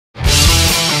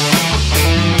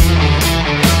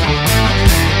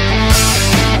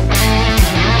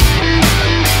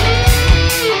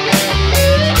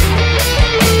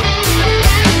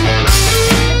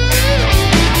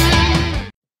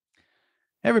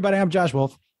Everybody, I'm Josh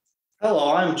Wolf,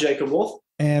 Hello, I'm Jacob Wolf.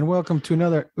 and welcome to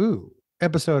another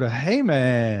episode of Hey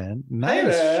Man. Hey,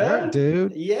 Nice shirt, man.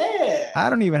 dude. Yeah. I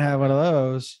don't even have one of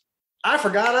those. I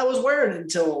forgot I was wearing it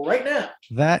until right now.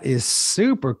 That is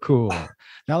super cool.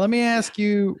 Now, let me ask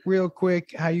you real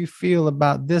quick how you feel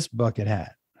about this bucket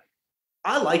hat.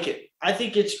 I like it. I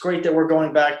think it's great that we're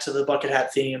going back to the bucket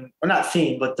hat theme, or not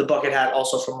theme, but the bucket hat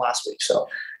also from last week. So,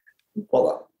 well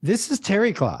done. This is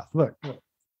terry cloth. Look,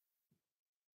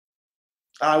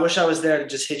 I wish I was there to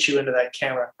just hit you into that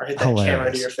camera or hit that Hilarious.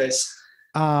 camera to your face.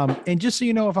 and just so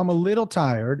you know, if I'm a little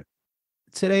tired,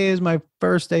 today is my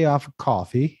first day off of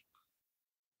coffee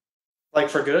Like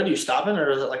for good, you stopping,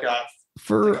 or is it like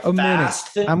for like a minute. fast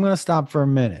thing? I'm gonna stop for a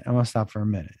minute.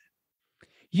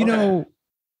 You Okay. know,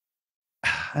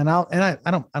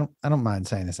 I don't mind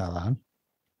saying this out loud.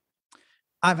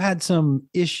 I've had some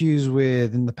issues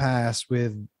in the past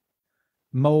with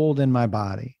mold in my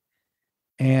body,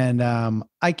 and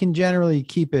I can generally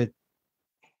keep it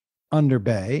under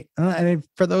bay. And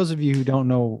for those of you who don't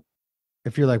know,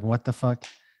 if you're like, what the fuck,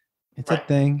 it's a Right.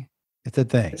 thing. It's a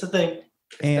thing. It's a thing.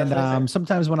 It's And definitely a thing.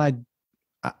 sometimes when I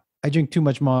drink too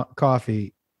much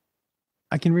coffee,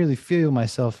 I can really feel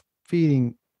myself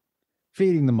feeding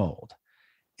the mold.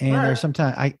 And Right. there's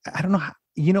sometimes I don't know how,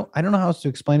 I don't know how else to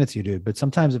explain it to you, dude, but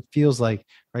sometimes it feels like,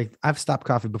 right, I've stopped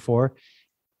coffee before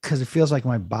because it feels like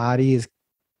my body is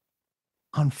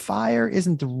on fire.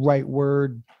 Isn't the right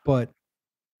word, but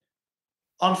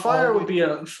On fire would be an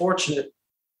unfortunate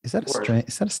is that a word. strain?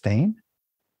 Is that a stain?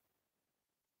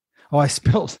 Oh, I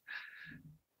spilled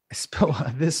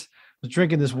this. I was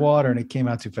drinking this water and it came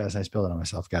out too fast. I spilled it on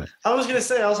myself. Got it. I was gonna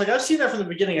say, I was like, I've seen that from the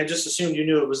beginning. I just assumed you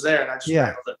knew it was there, and I just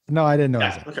ran with it. No, I didn't know.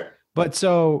 Yeah. Okay. But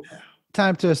so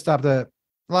time to stop a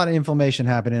lot of inflammation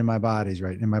happening in my body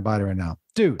right now.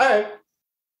 Dude, All right.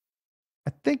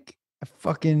 I think I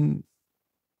fucking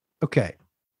okay.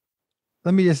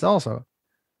 Let me just also,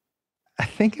 I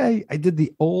think I did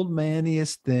the old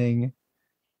maniest thing.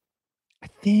 I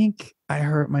think I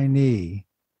hurt my knee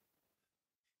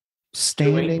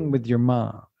standing with your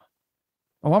mom.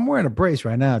 Oh, I'm wearing a brace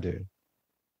right now, dude.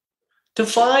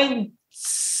 Define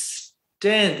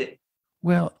standing.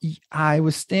 Well, I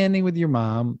was standing with your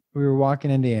mom. We were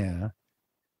walking Indiana,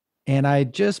 and I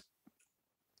just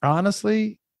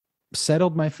honestly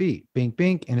settled my feet, bink,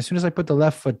 bink. And as soon as I put the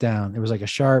left foot down, it was like a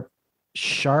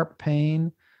sharp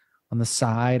pain on the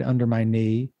side under my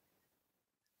knee.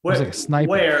 It was like a sniper.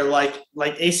 Where? Like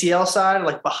ACL side,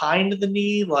 like behind the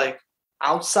knee, like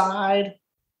outside?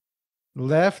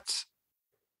 Left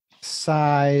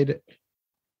side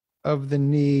of the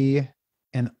knee,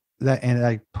 and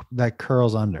that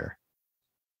curls under.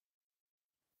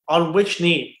 On which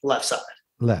knee? Left side.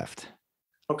 Left.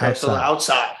 Okay, so the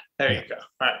outside. There you go.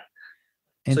 All right.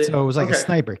 And so it was like a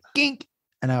sniper. Gink.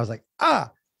 And I was like,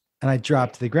 ah. And I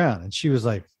dropped to the ground. And she was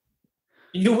like,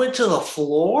 you went to the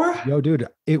floor? yo, dude,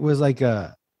 it was like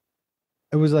a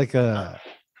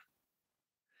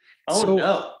Oh, so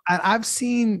no. I've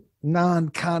seen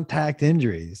non-contact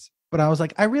injuries, but I was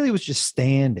like, I really was just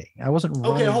standing. I wasn't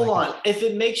running. Okay, hold on. If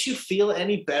it makes you feel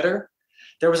any better,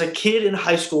 there was a kid in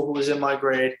high school who was in my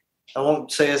grade. I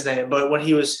won't say his name, but when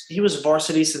he was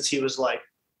varsity since he was like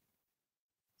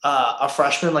a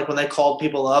freshman, like when they called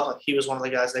people up, like he was one of the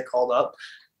guys they called up.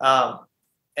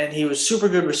 And he was super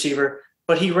good receiver,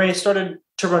 but he started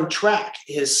to run track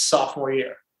his sophomore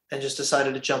year and just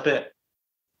decided to jump in.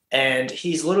 And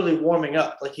he's literally warming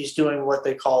up, like he's doing what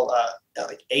they call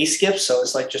like A skips. So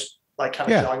it's like just like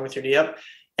kind of jogging with your knee up.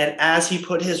 And as he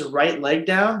put his right leg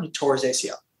down, he tore his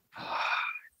ACL.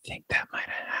 I think that might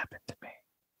have happened to me.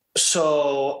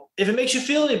 So if it makes you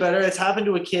feel any better, it's happened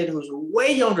to a kid who's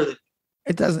way younger than you.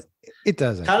 It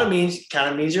doesn't. Kind of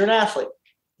means you're an athlete.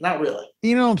 Not really.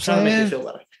 You know what I'm saying? Trying to make you feel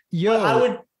better. Yo, but I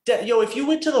would, if you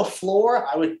went to the floor,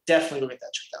 I would definitely go get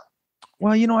that checked out.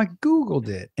 Well, I Googled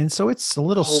it, and so it's a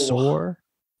little sore.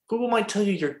 Google might tell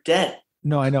you you're dead.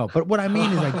 No, I know. But what I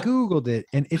mean is I Googled it,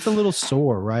 and it's a little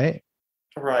sore, right?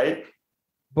 Right.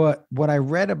 But what I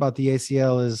read about the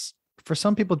ACL is for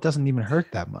some people, it doesn't even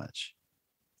hurt that much.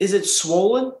 Is it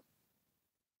swollen?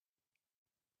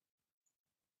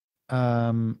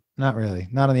 Not really.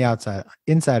 Not on the outside.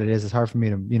 Inside it is. It's hard for me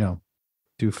to,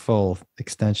 do full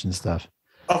extension stuff.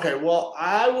 Okay. Well,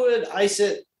 I would ice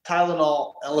it,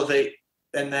 Tylenol, elevate,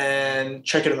 and then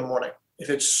check it in the morning. If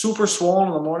it's super swollen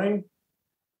in the morning,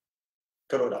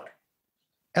 go to a doctor.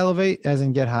 Elevate as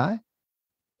in get high?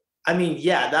 I mean,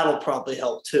 yeah, that'll probably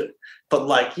help too. But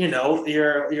like, your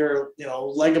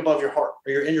leg above your heart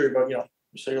or your injury above,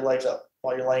 so your legs up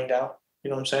while you're laying down. You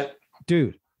know what I'm saying?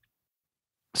 Dude,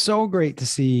 so great to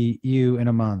see you and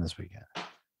Maaan this weekend.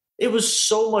 It was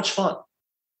so much fun.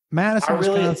 Madison, I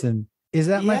really, Wisconsin. Is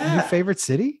that your yeah. favorite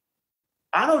city?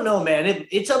 I don't know, man.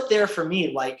 It's up there for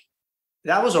me. Like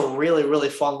that was a really, really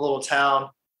fun little town.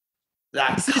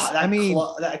 Is this, I mean,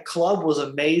 That club was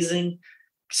amazing.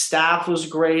 Staff was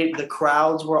great. The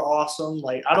crowds were awesome.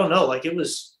 Like I don't know. Like look, it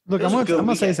was a good I'm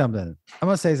gonna say weekend. something. I'm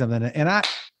gonna say something. And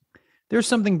there's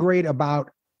something great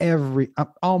about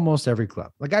almost every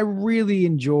club. Like I really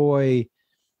enjoy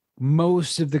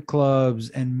most of the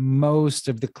clubs and most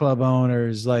of the club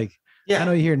owners. Like I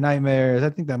know Yeah. you hear nightmares. I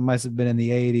think that must have been in the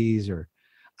 80s or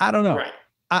I don't know. Right.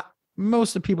 I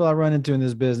Most of the people I run into in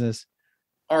this business,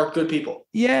 Are good people.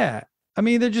 yeah. I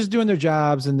mean, they're just doing their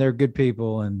jobs and they're good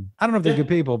people. And I don't know if they're Yeah. good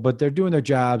people, but they're doing their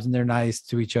jobs and they're nice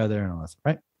to each other and all that,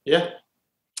 right? Yeah.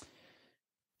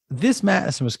 This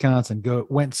Madison, Wisconsin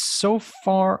went so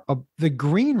far up the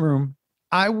green room.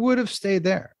 I would have stayed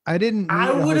there. I didn't I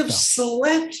need a would have hotel.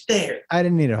 slept there. I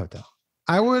didn't need a hotel.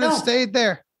 I would have No. stayed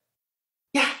there.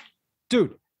 Yeah.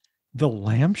 Dude, the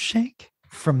lamb shank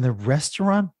from the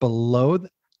restaurant below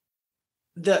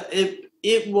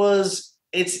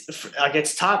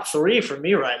It's top 3 for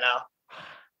me right now.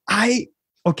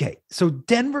 Okay. So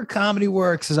Denver Comedy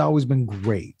Works has always been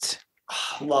great.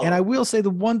 Love And it. I will say the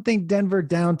one thing Denver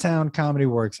Downtown Comedy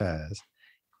Works has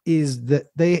is that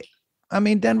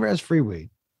Denver has free weed.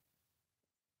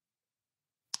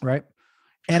 Right.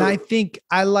 And True. I think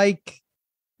I like,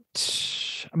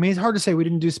 it's hard to say we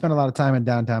didn't spend a lot of time in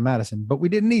downtown Madison, but we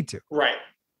didn't need to. Right.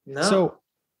 No. So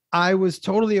I was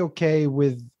totally okay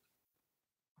with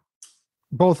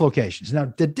both locations.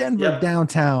 Now, the Denver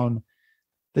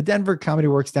Comedy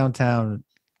Works downtown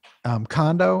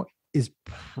condo is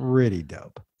pretty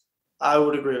dope. I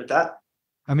would agree with that.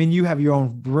 I mean, you have your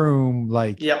own room,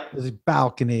 like there's a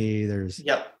balcony.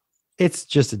 It's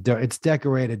just it's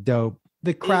decorated dope.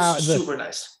 The crowd, it's super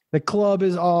nice. The club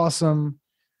is awesome.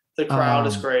 The crowd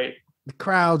is great. The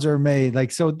crowds are made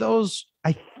like, so those,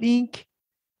 I think,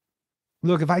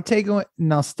 look, if I take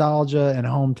nostalgia and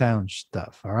hometown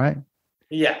stuff, all right.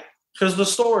 Yeah. Because the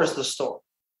store is the store.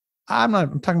 I'm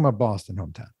talking about Boston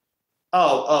hometown.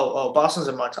 Oh, Boston's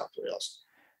in my top 3 also.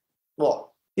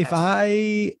 Well,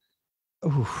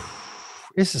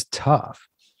 this is tough.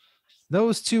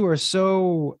 Those two are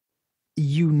so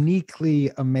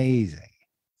uniquely amazing.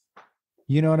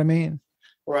 You know what I mean?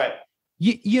 Right.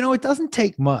 You know, it doesn't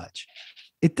take much.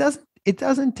 It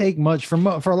doesn't take much for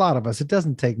a lot of us. It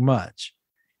doesn't take much.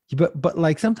 But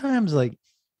like sometimes, like,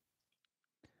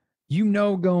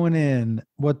 going in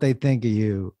what they think of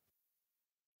you.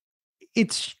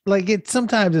 It's like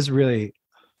sometimes it's really,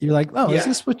 you're like, oh, is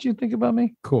this what you think about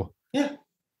me? Cool. Yeah.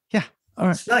 Yeah. All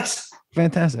right. It's nice.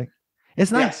 Fantastic.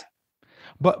 It's nice.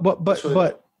 Yeah.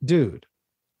 But dude,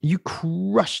 you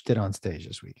crushed it on stage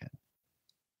this weekend.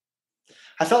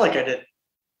 I felt like I did.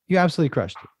 You absolutely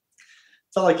crushed it.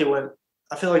 Felt like it went.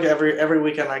 I feel like every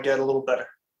weekend I get a little better.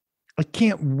 I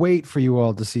can't wait for you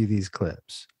all to see these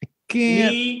clips. I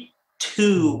can't Me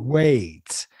too.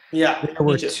 wait. Yeah. There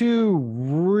were 2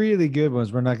 really good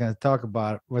ones. We're not going to talk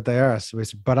about what they are,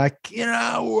 but I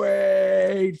cannot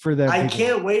wait for them. I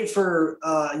can't wait for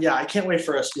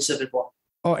a specific one.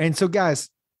 Oh, and so guys,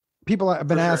 people have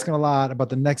been asking a lot about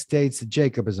the next dates that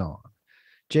Jacob is on.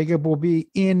 Jacob will be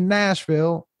in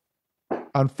Nashville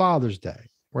on Father's Day.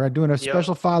 We're doing a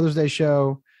special Father's Day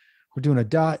show. We're doing a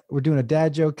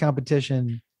dad joke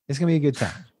competition. It's gonna be a good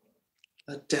time.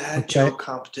 A dad joke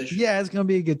competition. Yeah, it's gonna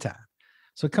be a good time.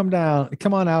 So come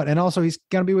on out. And also he's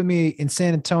gonna be with me in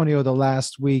San Antonio the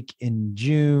last week in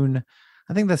June.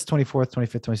 I think that's 24th,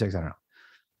 25th, 26th. I don't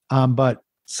know. But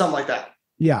something like that.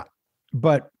 Yeah.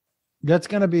 But that's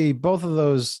gonna be, both of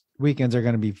those weekends are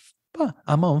gonna be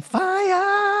I'm on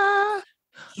fire.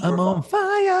 I'm on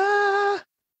fire.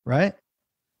 Right?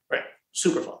 Right.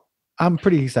 Super fun. I'm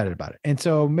pretty excited about it. And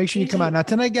so make sure you come out. Now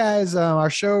tonight, guys, our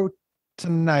show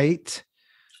tonight,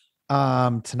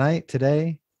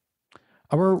 today,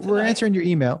 we're answering your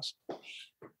emails.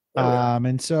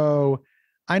 And so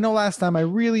I know last time I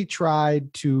really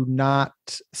tried to not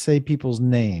say people's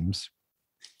names.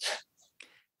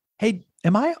 Hey,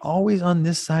 am I always on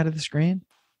this side of the screen?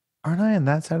 Aren't I on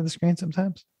that side of the screen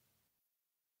sometimes?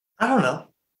 I don't know.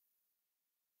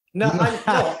 No,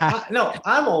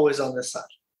 I'm always on this side.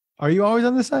 Are you always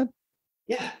on this side?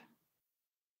 Yeah.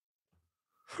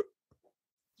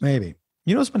 Maybe.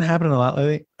 You know what's been happening a lot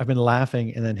lately? I've been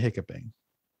laughing and then hiccuping.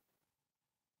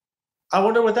 I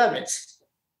wonder what that means.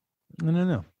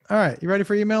 No. All right. You ready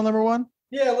for email number 1?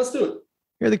 Yeah, let's do it.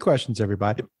 Here are the questions,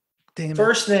 everybody. Damn it.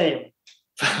 First name.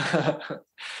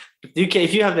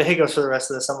 If you have the hiccups for the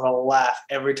rest of this, I'm going to laugh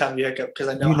every time you hiccup because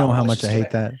I know how much I hate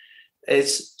that.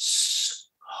 It's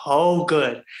so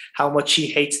good how much he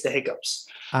hates the hiccups.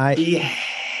 I He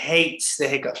hates the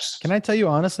hiccups. Can I tell you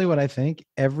honestly what I think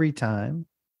every time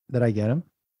that I get them?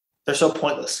 They're so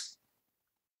pointless.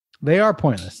 They are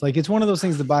pointless. Like it's one of those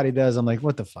things the body does. I'm like,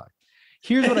 what the fuck?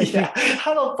 Here's what I think.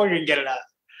 I don't fucking get it out.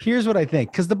 Here's what I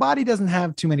think. Because the body doesn't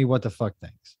have too many what the fuck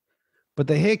things. But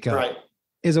the hiccup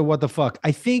is a what the fuck.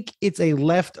 I think it's a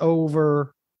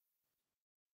leftover.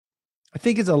 I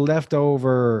think it's a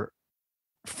leftover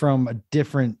from a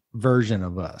different version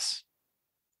of us.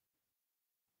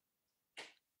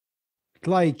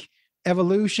 Like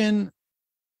evolution,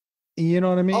 you know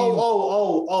what I mean?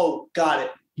 Oh, got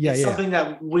it. Yeah, it's something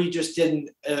that we just didn't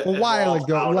a while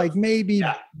ago, like maybe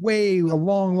way a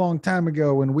long time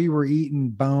ago when we were eating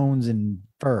bones and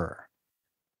fur.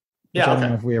 Which I don't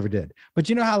know if we ever did. But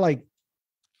you know how like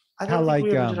I don't think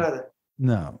we ever did either.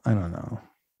 No, I don't know.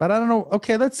 But I don't know.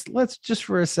 Okay, let's just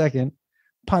for a second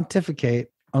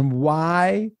pontificate on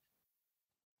why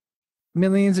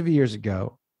millions of years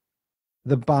ago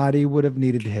the body would have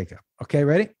needed to hiccup. Okay,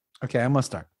 ready? Okay, I'm gonna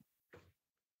start.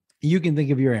 You can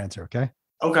think of your answer, okay?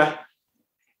 Okay.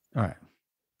 All right.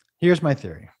 Here's my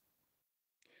theory.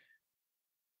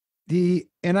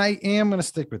 And I am gonna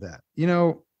stick with that. You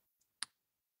know,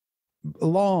 a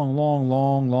long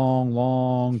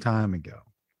time ago,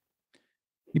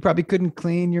 you probably couldn't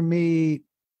clean your meat,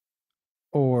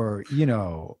 or you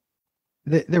know,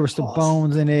 there were still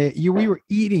bones in it. We were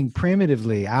eating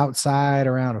primitively outside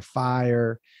around a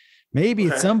fire, maybe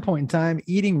at some point in time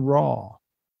eating raw.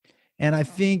 And I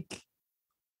think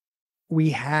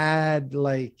we had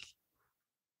like,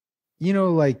 you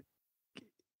know, like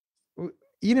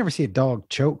you never see a dog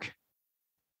choke.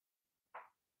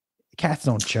 Cats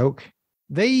don't choke.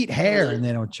 They eat hair and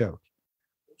they don't choke.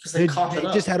 They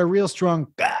just had a real strong,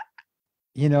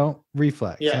 you know,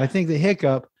 reflex. Yeah. And I think the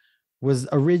hiccup was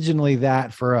originally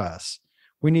that for us.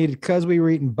 We needed, because we were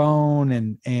eating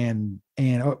bone and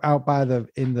out by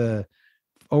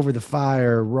over the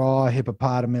fire, raw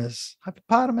hippopotamus,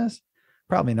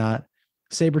 probably not.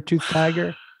 Saber-toothed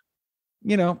tiger,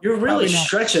 you know. You're really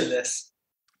stretching this.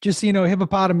 Just so you know,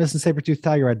 hippopotamus and saber-toothed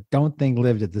tiger, I don't think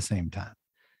lived at the same time.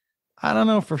 I don't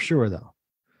know for sure though.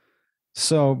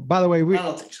 So, by the way, I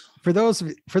don't think so. For those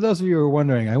of you who are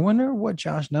wondering, I wonder what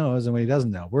Josh knows and what he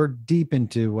doesn't know. We're deep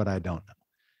into what I don't know.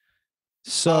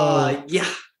 So, yeah,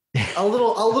 a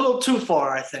little too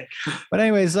far, I think. But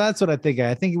anyways, that's what I think.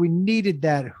 I think we needed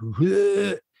that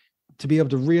to be able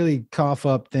to really cough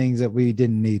up things that we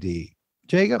didn't need to eat.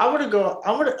 Jacob,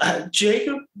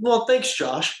 Jacob. Well, thanks,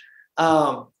 Josh.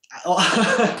 Well,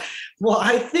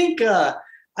 I think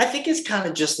it's kind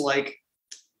of just like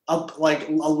a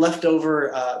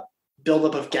leftover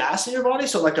buildup of gas in your body.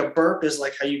 So like a burp is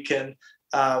like how you can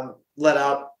let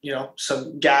out, you know,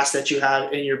 some gas that you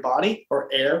have in your body, or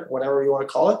air, whatever you want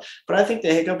to call it. But I think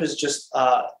the hiccup is just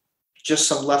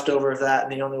some leftover of that,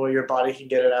 and the only way your body can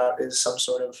get it out is some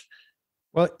sort of.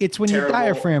 Well, it's when your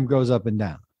diaphragm goes up and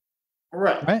down.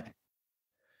 Right.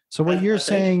 So what you're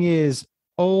saying is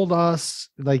old us,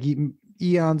 like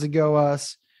eons ago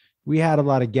us, we had a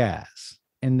lot of gas,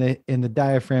 and the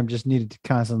diaphragm just needed to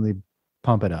constantly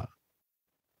pump it up.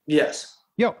 Yes.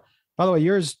 Yo, by the way,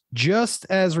 yours just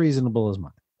as reasonable as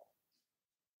mine.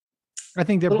 I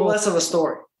think they're both less of a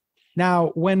story.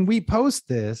 Now, when we post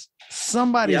this,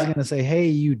 somebody's going to say, "Hey,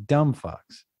 you dumb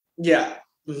fucks." Yeah.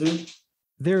 Mm-hmm.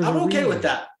 I'm okay with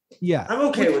that. Yeah. I'm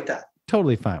okay with that.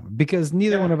 Totally fine, because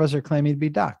neither one of us are claiming to be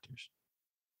doctors.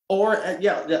 Or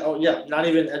not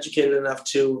even educated enough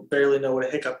to barely know what a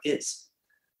hiccup is.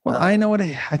 Well, I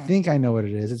think I know what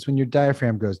it is. It's when your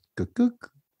diaphragm goes gook gook,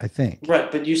 I think.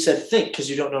 Right, but you said think because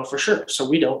you don't know for sure. So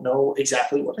we don't know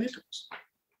exactly what a hiccup is.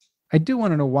 I do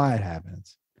want to know why it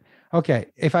happens. Okay,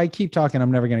 if I keep talking,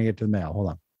 I'm never going to get to the mail.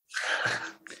 Hold on.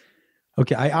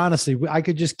 Okay, I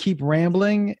could just keep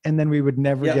rambling and then we would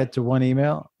never get to one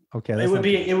email. Okay, it would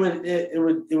be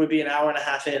an hour and a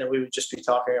half in, and we would just be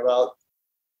talking about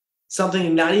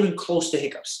something not even close to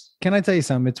hiccups. Can I tell you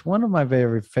something? It's one of my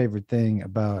very favorite thing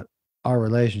about our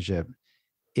relationship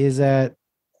is that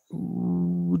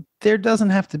there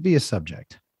doesn't have to be a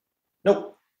subject.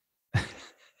 Nope.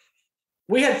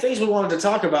 We had things we wanted to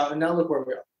talk about, and now look where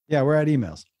we are. Yeah, we're at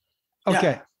emails.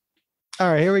 Okay. Yeah.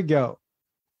 All right, here we go.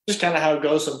 Just kind of how it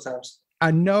goes sometimes.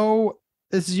 I know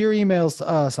this is your emails to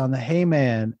us on the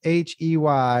Heyman,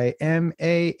 HEYMAAN,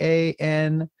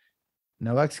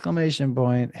 no exclamation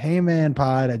point,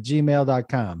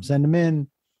 heymanpod@gmail.com. Send them in.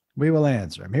 We will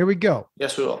answer them. Here we go.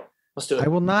 Yes, we will. Let's do it. I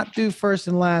will not do first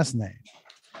and last name.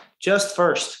 Just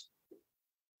first.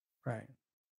 Right.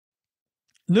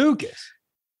 Lucas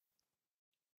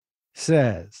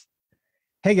says,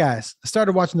 Hey guys, I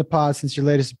started watching the pod since your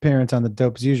latest appearance on the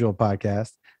Dope as Usual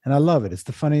podcast, and I love it. It's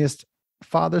the funniest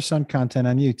father-son content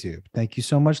on YouTube. Thank you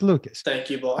so much, Lucas. Thank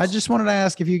you, I boss. just wanted to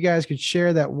ask if you guys could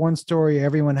share that one story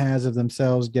everyone has of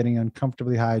themselves getting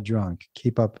uncomfortably high drunk.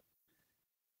 Keep up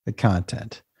the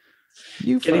content.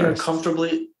 You Getting first.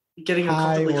 uncomfortably, getting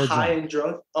High uncomfortably or high drunk? and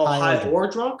drunk. Oh, High high or drunk?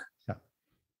 or drunk. Yeah.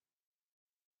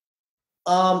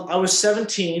 I was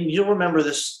 17. You'll remember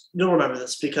this. You'll remember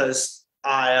this because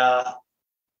I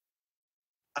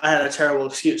had a terrible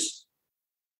excuse.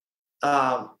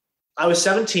 I was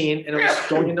 17 and it was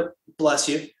going into bless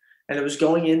you, and it was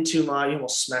going into my. You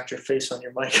almost smacked your face on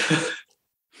your mic,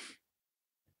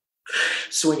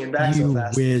 swinging back so You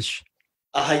fast. wish.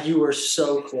 You were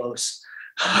so close.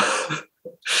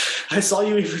 I saw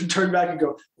you even turn back and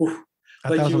go. Whew.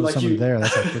 I thought there was someone there.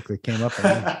 That's how quickly it came up.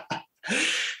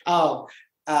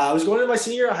 I was going to my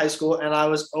senior year of high school, and I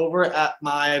was over at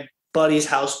my buddy's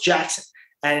house, Jackson.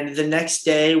 And the next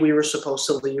day, we were supposed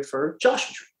to leave for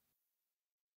Joshua Tree.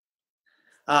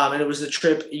 And it was the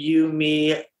trip you,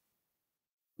 me,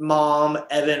 Mom,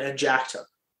 Evan, and Jack took.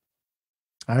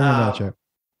 I remember that trip.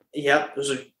 Yep, it was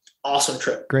an awesome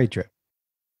trip. Great trip.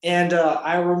 And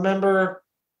I remember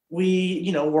we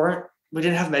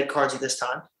didn't have med cards at this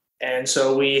time, and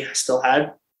so we still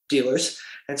had dealers.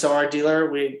 And so our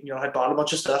dealer, we had bought a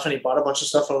bunch of stuff, and he bought a bunch of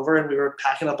stuff over, and we were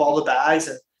packing up all the bags.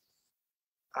 And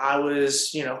I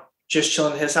was, just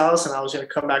chilling at his house, and I was going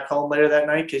to come back home later that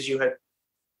night because you had,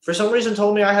 for some reason,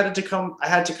 told me I had to come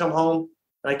home,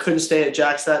 and I couldn't stay at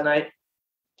Jack's that night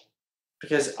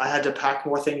because I had to pack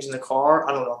more things in the car.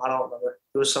 I don't know. I don't remember.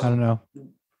 I don't know.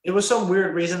 It was some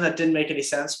weird reason that didn't make any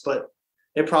sense, but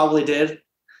it probably did.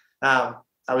 I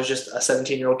was just a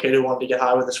 17-year-old kid who wanted to get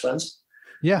high with his friends.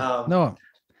 Yeah. No.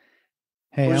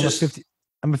 Hey,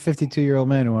 I'm a 52-year-old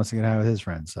man who wants to get high with his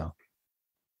friends. So.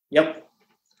 Yep.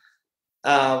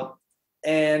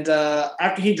 And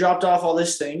after he dropped off all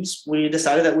these things, we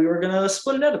decided that we were going to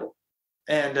split an edible.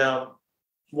 And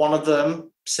one of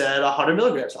them said 100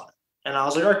 milligrams on it. And I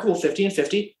was like, all right, cool, 50 and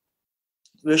 50.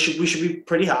 We should be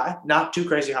pretty high, not too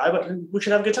crazy high, but we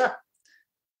should have a good time.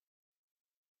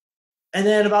 And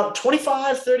then about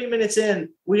 25, 30 minutes in,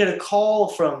 we get a call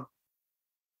from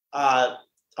our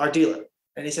dealer.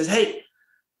 And he says, hey,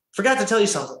 forgot to tell you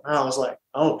something. And I was like,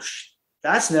 oh,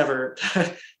 that's never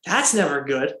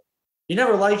good. You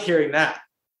never like hearing that.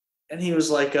 And he was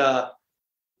like,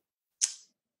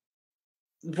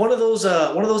 one of those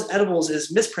edibles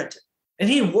is misprinted. And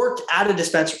he worked at a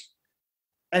dispensary.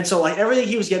 And so like everything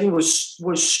he was getting was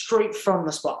straight from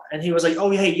the spot. And he was like,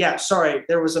 oh, hey, yeah, sorry.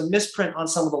 There was a misprint on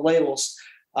some of the labels.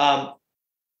 And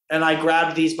I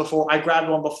grabbed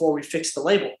one before we fixed the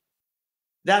label.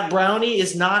 That brownie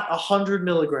is not 100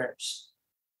 milligrams.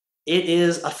 It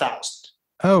is 1,000.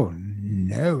 Oh,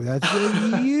 no, that's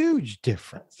a huge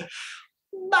difference.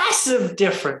 Massive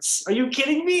difference. Are you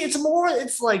kidding me?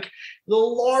 It's like the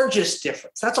largest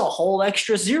difference. That's a whole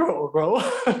extra zero, bro.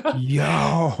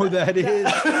 Yo, that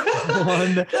is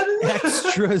one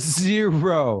extra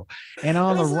zero. And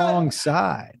on the wrong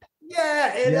side.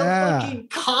 Yeah, and a fucking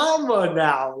comma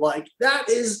now. Like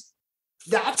that's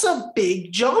a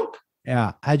big jump.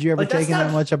 Yeah. Had you ever taken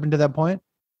that much up until that point?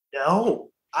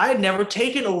 No, I had never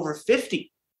taken over 50.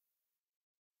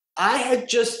 I had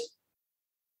just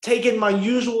taken my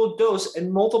usual dose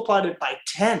and multiplied it by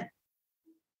 10.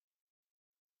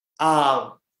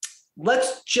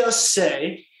 Let's just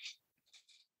say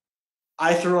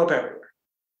I threw up everywhere.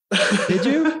 Did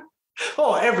you?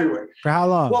 Oh, everywhere. For how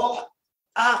long? Well,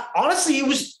 honestly, it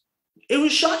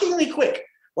was shockingly quick.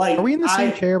 Like, are we in the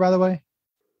same chair, by the way?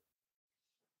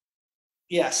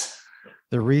 Yes.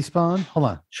 The respawn? Hold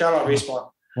on. Shout out respawn.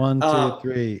 1, 2,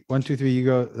 3. 1, 2, 3. You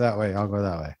go that way. I'll go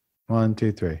that way. 1,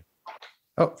 2, 3.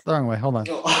 Oh, the wrong way. Hold on.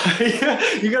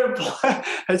 You gotta.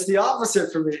 It's the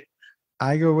opposite for me.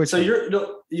 I go with. So you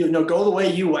go the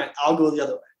way you went. I'll go the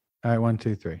other way. All right. 1,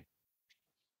 2, 3.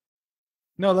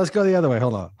 No, let's go the other way.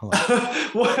 Hold on.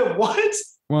 What?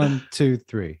 1, 2,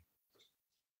 3.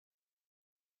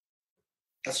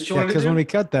 That's what you want to do. Because when we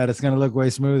cut that, it's going to look way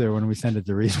smoother when we send it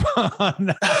to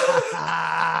respawn.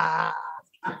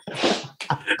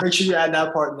 Make sure you add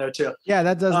that part in there too. Yeah,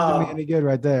 that doesn't do me any good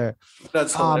right there.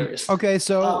 That's hilarious. Okay,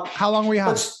 so how long were you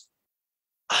high?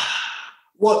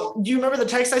 Well, do you remember the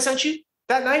text I sent you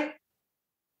that night?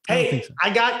 Hey, I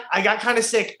got kind of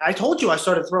sick. I told you I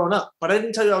started throwing up, but I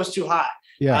didn't tell you I was too high.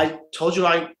 Yeah. I told you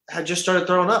I had just started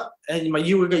throwing up, and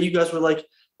you guys were like,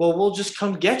 "Well, we'll just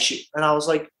come get you," and I was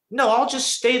like, "No, I'll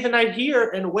just stay the night here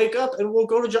and wake up, and we'll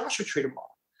go to Joshua Tree tomorrow."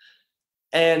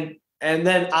 And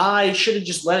then I should have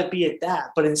just let it be at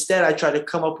that, but instead I tried to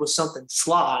come up with something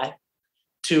sly,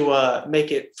 to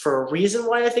make it for a reason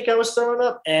why I think I was throwing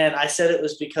up, and I said it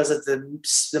was because of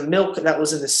the milk that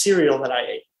was in the cereal that I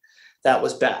ate. That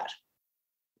was bad.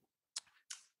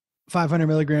 500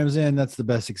 milligrams in, that's the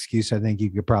best excuse I think you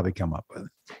could probably come up with.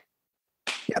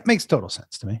 Yeah, it makes total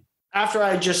sense to me. After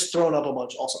I just thrown up a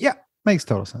bunch also. Yeah, makes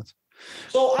total sense.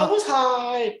 So I was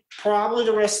high probably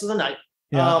the rest of the night.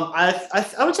 Yeah.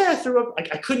 I would say I threw up.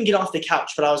 Like, I couldn't get off the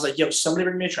couch, but I was like, yo, somebody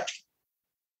bring me a trash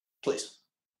can, please.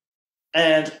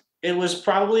 And it was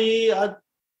probably a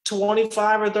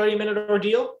 25 or 30-minute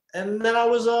ordeal. And then I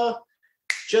was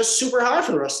just super high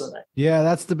for the rest of the night. Yeah,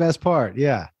 that's the best part.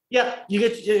 Yeah. Yeah,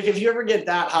 if you ever get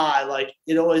that high, like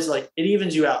it always it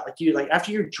evens you out. Like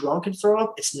after you're drunk and throw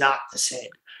up, it's not the same.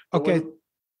 But okay,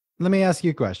 let me ask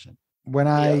you a question.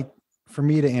 For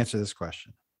me to answer this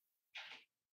question.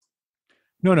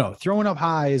 No, throwing up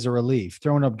high is a relief.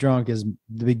 Throwing up drunk is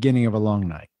the beginning of a long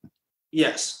night.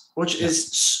 Yes, which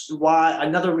is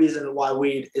another reason why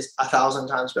weed is 1,000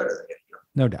 times better than getting drunk.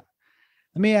 No doubt.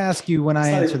 Let me ask you when I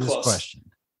answer this question.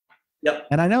 Yep.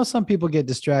 And I know some people get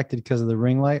distracted because of the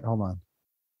ring light. Hold on.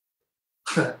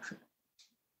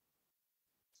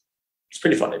 It's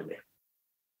pretty funny to me.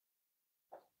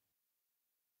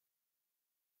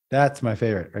 That's my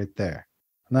favorite right there.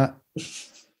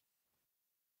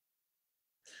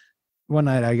 One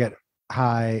night I get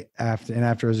high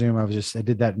after a Zoom, I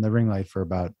did that in the ring light for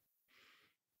about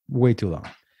way too long.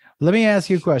 Let me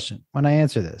ask you a question when I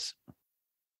answer this.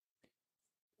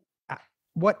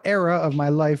 What era of my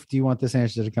life do you want this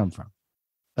answer to come from?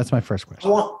 That's my first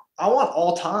question. I want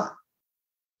all time.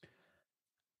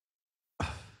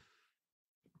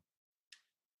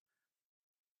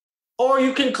 Or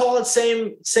you can call it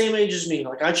same age as me.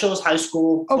 Like I chose high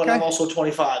school, but I'm also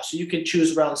 25. So you can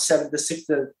choose around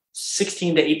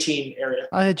 16 to 18 area.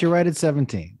 I hit you right at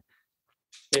 17.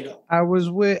 There you go. I was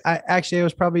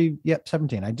probably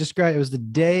 17. It was the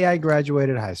day I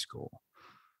graduated high school.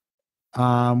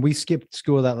 We skipped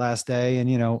school that last day,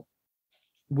 and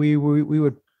we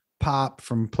would pop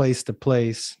from place to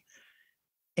place,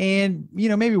 and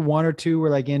maybe one or two were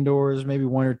like indoors, maybe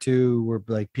one or two were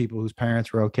like people whose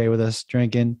parents were okay with us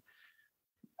drinking.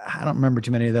 I don't remember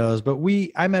too many of those, but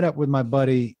I met up with my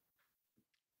buddy,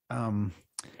 and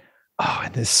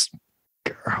this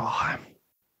girl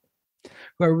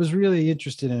who I was really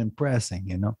interested in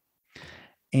impressing,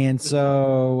 and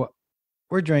so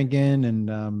we're drinking,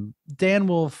 and Dan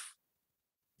Wolf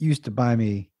used to buy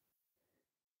me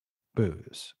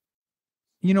booze.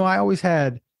 I always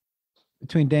had,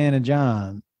 between Dan and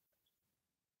John,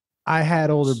 I had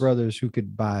older brothers who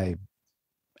could buy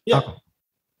alcohol,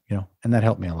 and that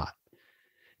helped me a lot.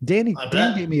 Dan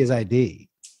gave me his ID,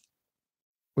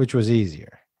 which was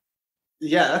easier.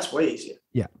 Yeah, that's way easier.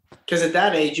 Yeah. Because at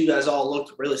that age, you guys all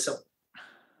looked really similar.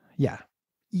 Yeah.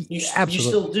 You Absolutely. You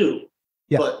still do.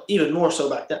 Yeah. But even more so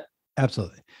back then.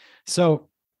 Absolutely. So,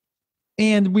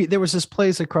 and there was this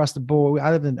place across the board.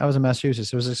 I was in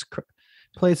Massachusetts. There was this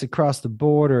place across the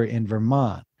border in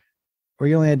Vermont where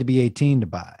you only had to be 18 to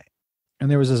buy. And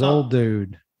there was this old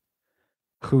dude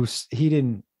I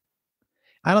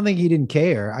don't think he didn't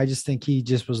care. I just think he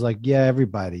just was like, yeah,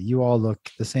 everybody, you all look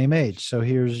the same age. So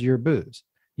here's your booze.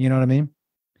 You know what I mean?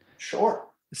 Sure.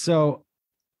 So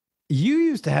you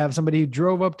used to have somebody who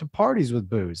drove up to parties with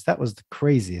booze. That was the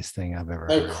craziest thing I've ever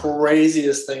heard. The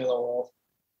craziest thing in the world.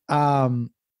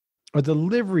 A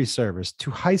delivery service to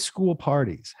high school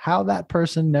parties. How that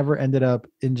person never ended up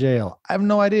in jail, I have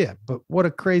no idea. But what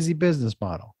a crazy business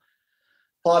model.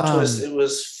 Plot twist, it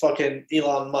was fucking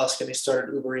Elon Musk and he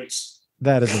started Uber Eats.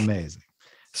 That is amazing.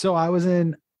 So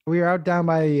we were out down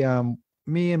by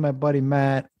me and my buddy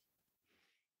Matt.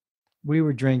 We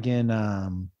were drinking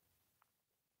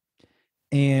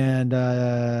and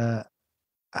I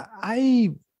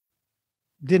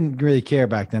didn't really care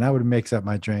back then. I would mix up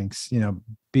my drinks,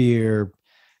 beer.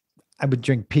 I would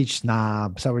drink peach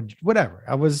schnapps. Whatever.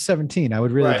 I was 17. I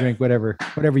would really drink whatever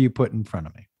you put in front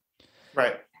of me.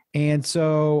 Right. And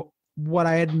so what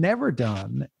I had never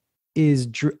done is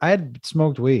I had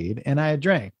smoked weed and I had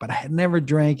drank, but I had never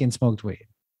drank and smoked weed.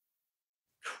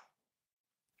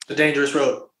 The dangerous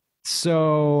road.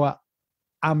 So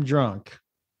I'm drunk.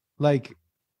 Like,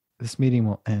 this meeting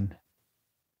will end.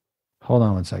 Hold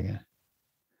on one second.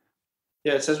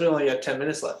 Yeah, it says we only got 10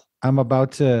 minutes left. I'm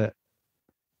about to,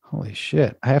 holy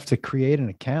shit, I have to create an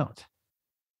account.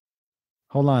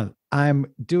 Hold on. I'm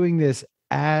doing this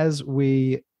as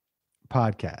we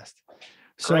podcast.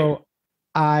 So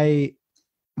I'm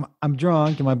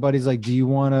drunk and my buddy's like, do you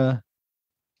want to,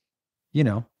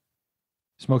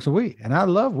 smoke some weed? And I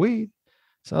love weed.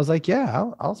 So I was like,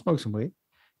 yeah, I'll smoke some weed.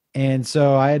 And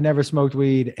so I had never smoked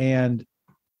weed. And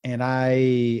and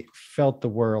I felt the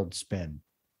world spin.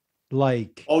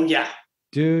 Like, Oh yeah.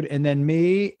 dude, and then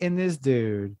me and this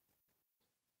dude,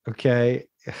 okay,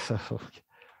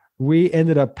 we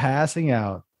ended up passing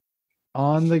out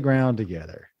on the ground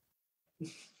together.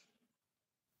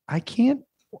 I can't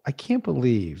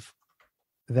believe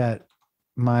that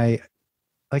I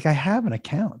have an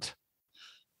account.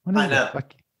 What I is the know.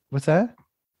 fuck? What's that?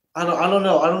 I don't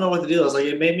know. I don't know what the deal is. Like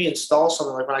it made me install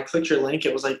something. Like when I clicked your link,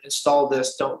 it was like install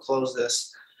this, don't close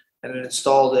this, and it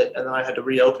installed it, and then I had to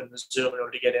reopen the Zoom in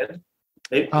order to get in.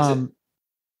 Maybe, is it?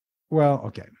 Well,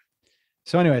 okay.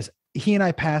 So, anyways, he and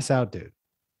I pass out, dude.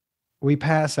 We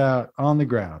pass out on the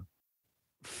ground,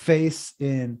 face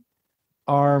in,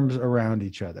 arms around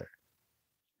each other.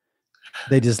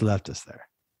 They just left us there.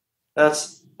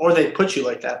 Or they put you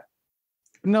like that.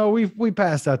 No, we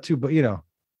passed out too, but we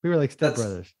were like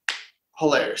stepbrothers.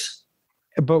 Hilarious.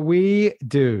 But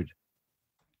dude,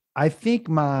 I think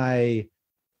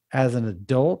as an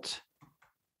adult,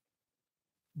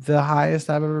 the highest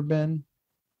I've ever been.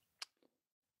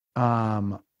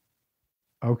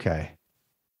 Okay.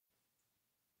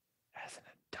 As an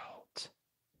adult.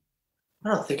 I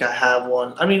don't think I have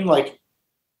one. I mean, like,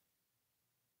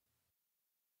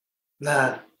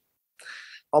 nah.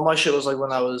 All my shit was like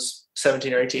when I was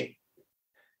 17 or 18.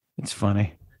 It's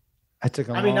funny. I took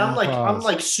a I mean, long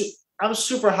pause. I'm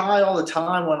super high all the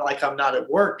time when like I'm not at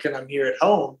work and I'm here at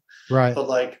home. Right. But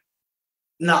like,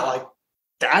 not like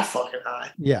that fucking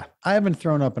high. Yeah, I haven't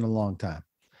thrown up in a long time.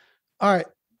 All right,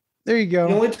 there you go.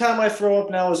 The only time I throw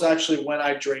up now is actually when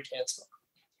I drink and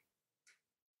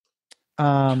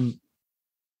smoke.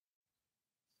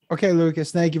 Okay,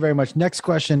 Lucas, thank you very much. Next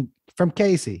question from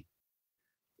Casey.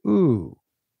 Ooh,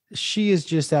 she is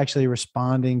just actually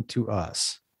responding to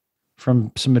us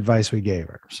from some advice we gave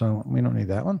her. So we don't need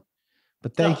that one.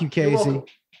 But thank you, Casey.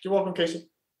 You're welcome, Casey.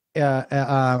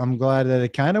 I'm glad that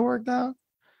it kind of worked out.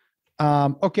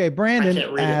 Okay,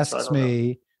 Brandon asks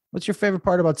me, what's your favorite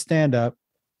part about stand-up?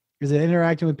 Is it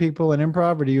interacting with people and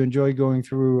improv, or do you enjoy going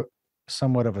through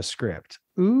somewhat of a script?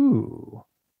 Ooh.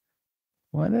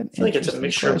 What an I feel like it's a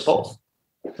mixture of both.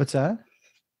 What's that?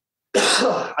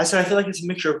 I said I feel like it's a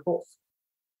mixture of both.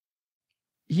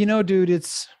 Dude,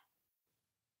 it's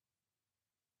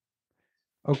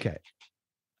okay.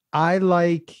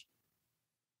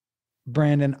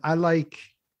 Brandon, I like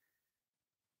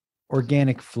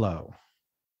organic flow.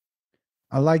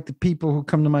 I like the people who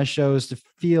come to my shows to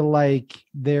feel like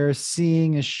they're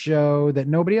seeing a show that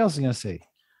nobody else is going to see,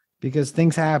 because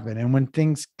things happen. And when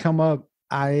things come up,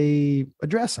 I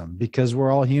address them because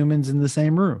we're all humans in the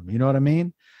same room. You know what I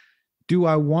mean? Do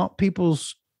I want people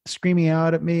screaming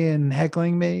out at me and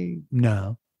heckling me?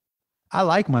 No. I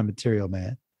like my material,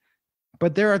 man.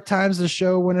 But there are times in the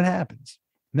show when it happens.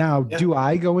 Now, do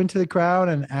I go into the crowd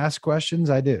and ask questions?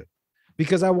 I do,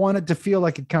 because I want it to feel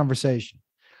like a conversation.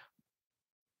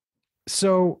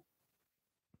 So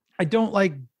I don't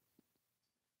like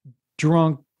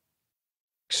drunk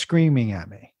screaming at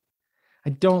me. I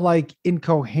don't like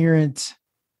incoherent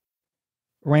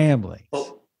rambling.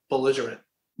 Belligerent.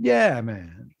 Yeah,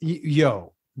 man.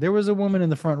 Yo, there was a woman in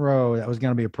the front row that was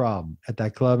going to be a problem at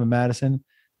that club in Madison.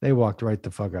 They walked right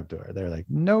the fuck up to her. They're like,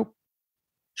 nope.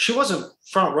 She wasn't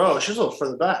front row. She was a little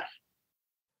further back.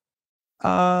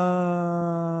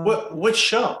 Which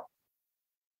show?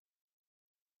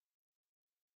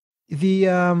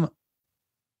 The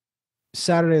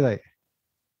Saturday Late.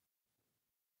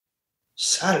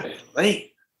 Saturday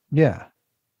Late? Yeah.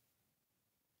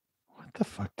 What the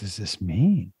fuck does this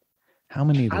mean? How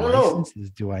many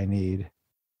licenses do I need?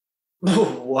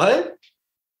 What?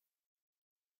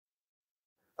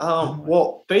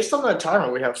 Well, based on that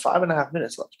timer, we have 5.5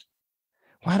 minutes left.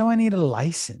 Why do I need a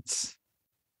license?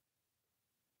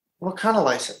 What kind of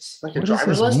license? Like a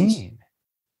driver's license? Mean?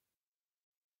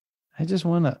 I just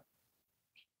want to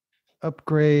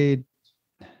upgrade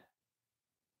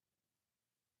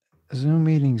Zoom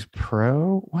Meetings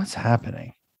Pro. What's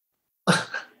happening?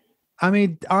 I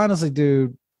mean, honestly,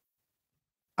 dude,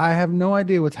 I have no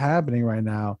idea what's happening right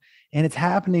now. And it's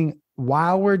happening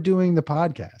while we're doing the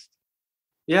podcast.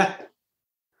 Yeah.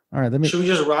 All right. Should we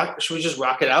just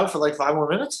rock it out for like 5 more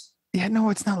minutes? Yeah, no,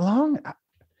 it's not long.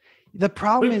 The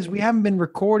problem is we haven't been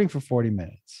recording for 40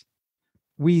 minutes.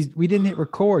 We didn't hit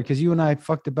record because you and I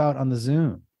fucked about on the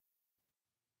Zoom.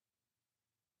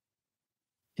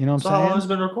 You know what I'm saying? How long has it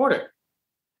been recording?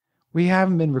 We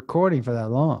haven't been recording for that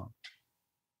long.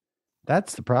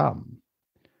 That's the problem.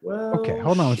 Well, okay,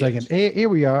 hold on a second. Here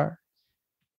we are.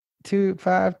 2,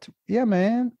 5. Yeah,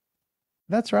 man.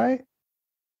 That's right.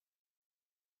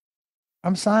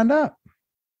 I'm signed up.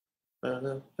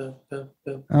 All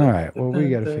right. Well, we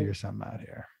got to figure something out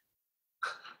here.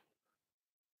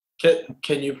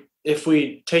 Can you, if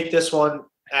we take this one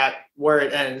at where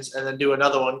it ends and then do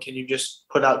another one, can you just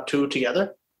put out two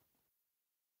together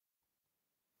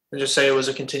and just say it was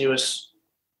a continuation?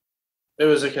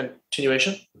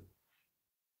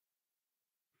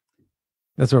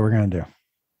 That's what we're gonna do.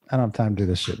 I don't have time to do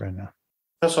this shit right now.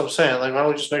 That's what I'm saying. Like, why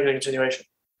don't we just make it a continuation?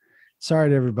 Sorry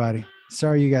to everybody.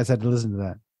 Sorry you guys had to listen to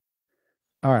that.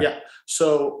 All right. Yeah.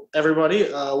 So everybody,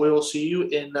 we will see you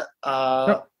in.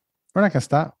 No, we're not gonna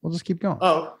stop. We'll just keep going.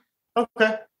 Oh,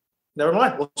 okay. Never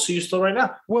mind. We'll see you still right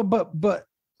now. Well, but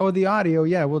the audio,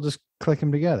 yeah, we'll just click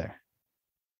them together.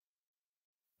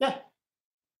 Yeah.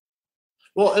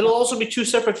 Well, it'll also be two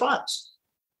separate files.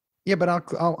 Yeah, but I'll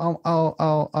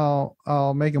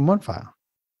make them one file.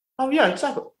 Oh yeah,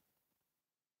 exactly.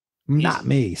 Not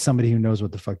me, somebody who knows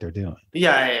what the fuck they're doing.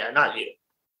 Yeah, not you.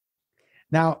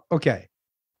 Now, okay.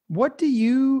 What do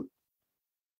you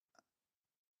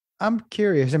I'm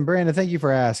curious, and Brandon, thank you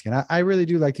for asking. I really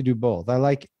do like to do both. I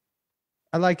like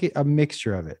a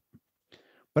mixture of it.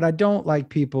 But I don't like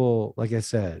people, like I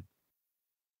said.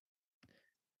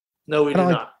 No, we do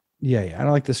not. Yeah. I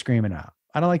don't like the screaming out.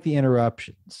 I don't like the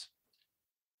interruptions.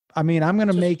 I mean, I'm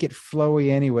gonna make it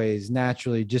flowy anyways,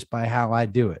 naturally, just by how I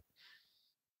do it.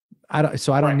 I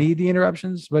don't need the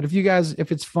interruptions, but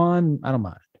if it's fun, I don't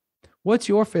mind. What's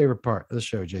your favorite part of the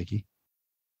show, Jakey?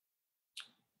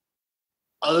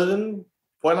 Other than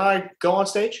when I go on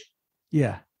stage?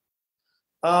 Yeah.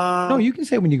 No, you can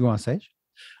say when you go on stage.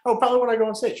 Oh, probably when I go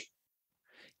on stage.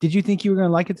 Did you think you were going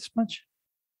to like it this much?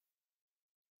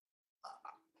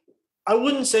 I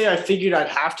wouldn't say I figured I'd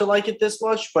have to like it this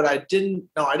much, but I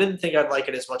didn't think I'd like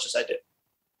it as much as I did.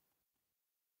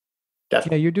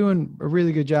 Definitely. Yeah, you're doing a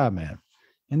really good job, man.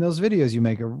 And those videos you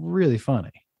make are really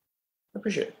funny. I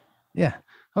appreciate it. Yeah.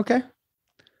 Okay.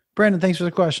 Brandon, thanks for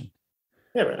the question.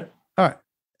 Yeah, Brandon. All right.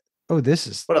 Oh,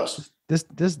 what else?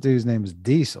 This dude's name is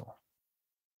Diesel.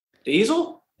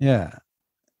 Diesel? Yeah.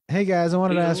 Hey guys, I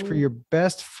wanted to ask for your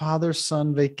best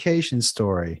father-son vacation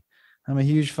story. I'm a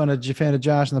huge fan of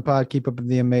Josh and the pod. Keep up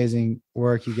the amazing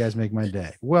work. You guys make my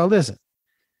day. Well, listen,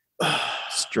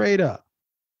 straight up,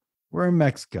 we're in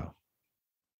Mexico.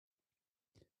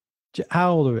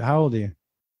 How old are you?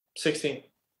 16.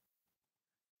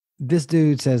 This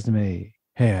dude says to me,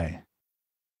 hey.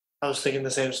 I was thinking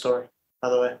the same story, by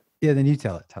the way. Yeah, then you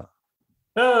tell it.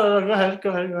 No, go ahead.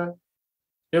 You want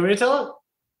me to tell it?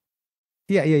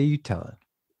 Yeah, you tell it.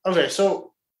 Okay,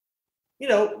 so,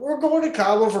 we're going to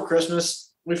Cabo for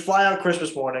Christmas. We fly out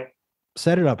Christmas morning.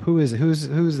 Set it up. Who is it?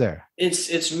 Who's there?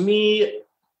 It's me,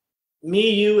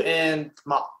 you, and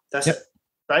Mom. That's it,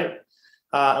 right?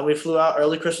 And we flew out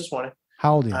early Christmas morning.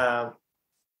 How old are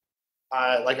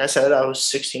you? Like I said, I was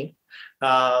 16.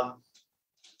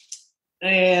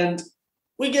 And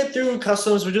we get through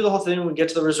customs. We do the whole thing. We get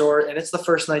to the resort, and it's the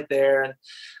first night there. And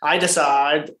I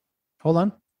decide. Hold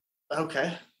on.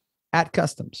 Okay. At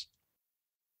customs,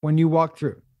 when you walk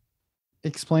through,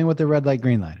 explain what the red light,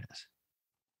 green light is.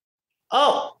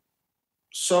 Oh,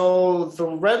 so the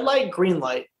red light, green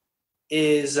light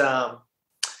is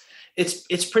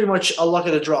it's pretty much a luck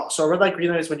of the draw. So a red light,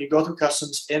 green light is when you go through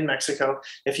customs in Mexico.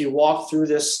 If you walk through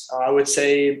this, I would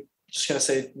say, just gonna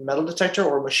say metal detector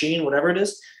or machine, whatever it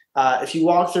is. If you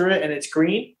walk through it and it's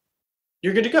green,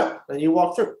 you're good to go. Then you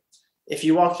walk through. If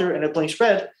you walk through and it blinks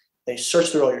red, they search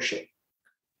through all your shit.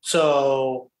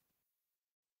 So,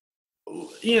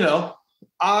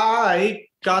 I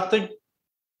got the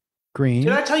green.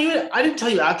 Did I tell you? I didn't tell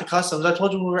you at the customs. I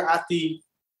told you when we were at the.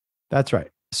 That's right.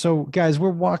 So, guys, we're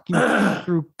walking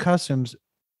through customs,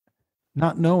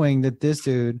 not knowing that this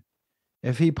dude,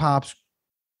 if he pops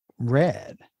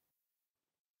red,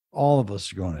 all of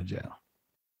us are going to jail.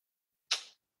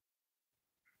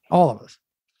 All of us.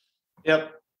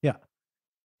 Yep. Yeah.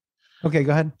 Okay,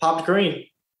 go ahead. Popped green.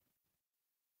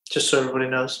 Just so everybody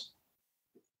knows.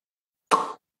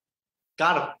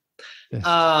 Got him.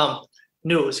 Yeah.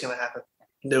 Knew it was going to happen.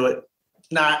 Knew it.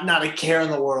 Not a care in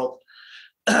the world.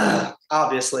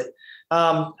 Obviously.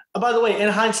 By the way, in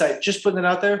hindsight, just putting it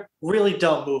out there, really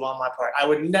dumb move on my part. I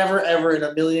would never, ever in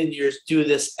a million years do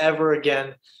this ever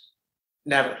again.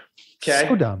 Never. Okay?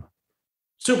 So dumb.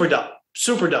 Super dumb.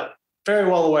 Super dumb. Very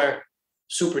well aware.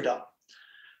 Super dumb.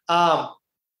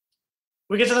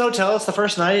 We get to the hotel. It's the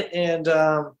first night, and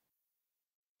I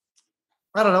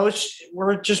don't know.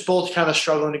 We're just both kind of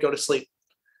struggling to go to sleep.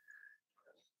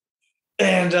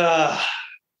 And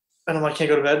I'm like, can't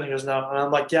go to bed? And he goes, no. And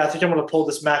I'm like, yeah, I think I'm going to pull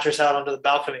this mattress out onto the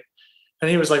balcony. And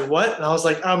he was like, what? And I was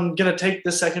like, I'm going to take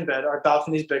the second bed. Our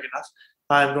balcony's big enough.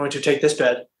 I'm going to take this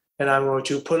bed, and I'm going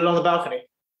to put it on the balcony.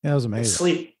 Yeah, that was amazing.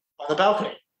 Sleep on the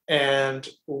balcony and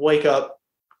wake up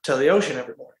to the ocean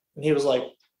every morning. And he was like,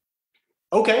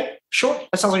 okay, sure.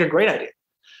 That sounds like a great idea.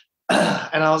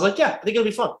 And I was like, yeah, I think it'll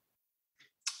be fun.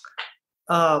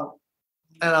 Um,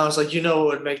 and I was like, you know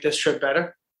what would make this trip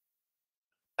better?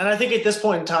 And I think at this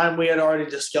point in time, we had already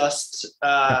discussed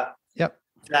Yep.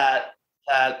 that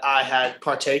I had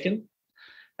partaken.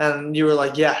 And you were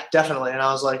like, yeah, definitely. And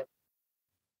I was like,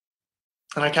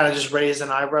 and I kind of just raised an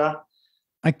eyebrow.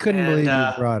 I couldn't believe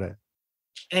you brought it.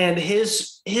 And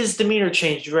his demeanor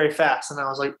changed very fast. And I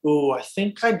was like, ooh, I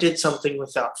think I did something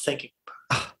without thinking.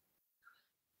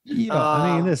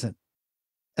 I mean, listen,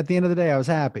 at the end of the day, I was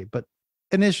happy, but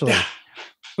initially,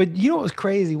 but you know what was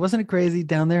crazy? Wasn't it crazy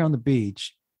down there on the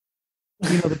beach?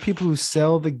 You know, the people who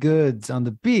sell the goods on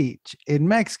the beach in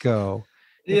Mexico.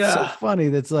 It's so funny.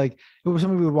 That's like,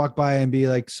 somebody would walk by and be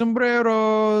like,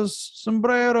 sombreros,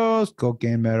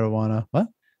 cocaine, marijuana. What?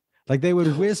 Like they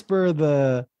would whisper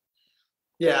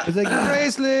it's like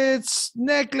bracelets,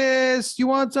 necklace. You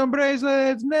want some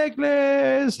bracelets,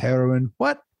 necklace, heroin.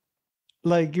 What?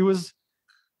 Like it was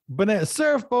banana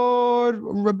surfboard,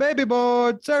 baby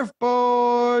board,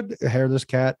 surfboard, hairless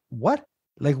cat. What?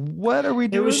 Like what are we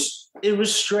doing? It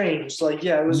was strange. Like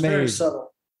it was very subtle.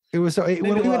 It was so when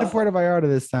we went to Puerto Vallarta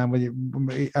this time.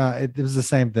 It was the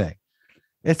same thing.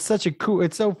 It's such a cool.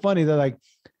 It's so funny that like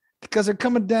because they're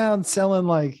coming down selling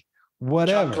like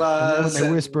whatever. When they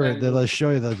whisper it, they'll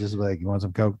show you. They'll just be like, "You want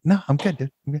some coke?" No, I'm good,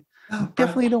 dude. I'm good.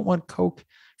 Definitely don't want coke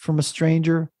from a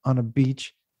stranger on a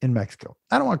beach in Mexico.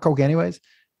 I don't want coke anyways.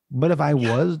 But if I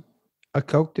was a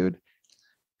coke dude,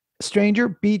 stranger,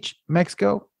 beach,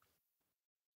 Mexico,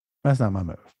 that's not my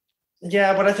move.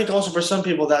 Yeah, but I think also for some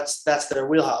people that's their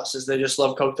wheelhouse is they just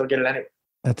love coke. They'll get it anyway.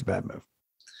 That's a bad move.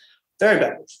 Very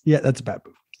bad move. Yeah, that's a bad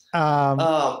move.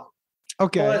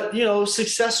 Okay, but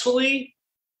successfully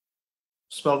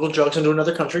smuggle drugs into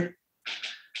another country.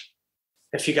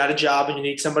 If you got a job and you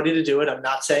need somebody to do it, I'm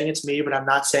not saying it's me, but I'm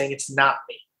not saying it's not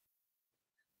me.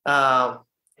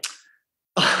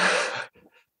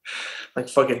 Like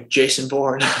fucking Jason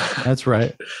Bourne. That's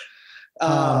right.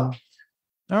 All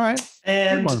right.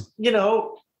 And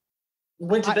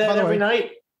went to bed every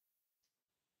night.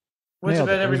 Went to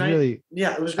bed every night. Really,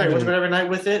 yeah, it was great. Went to bed every night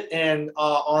with it and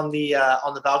on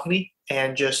the balcony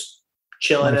and just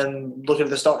chilling and looking at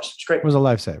the stars. It's great. It was a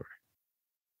lifesaver.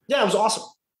 Yeah, it was awesome.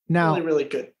 Now, really, really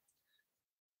good.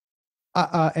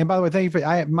 And by the way, thank you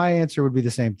for my answer would be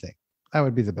the same thing. That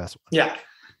would be the best one. Yeah,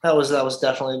 that was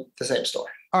definitely the same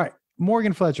story. All right.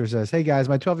 Morgan Fletcher says, "Hey guys,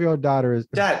 my 12-year-old daughter is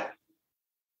Dad."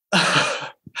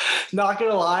 Not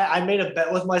gonna lie, I made a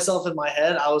bet with myself in my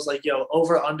head. I was like, "Yo,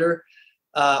 over under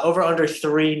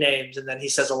 3 names," and then he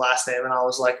says a last name, and I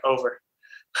was like, "Over."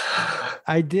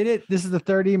 I did it. This is the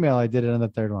third email. I did it on the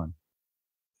third one.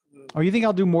 Oh, you think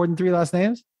I'll do more than 3 last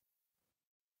names?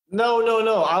 No.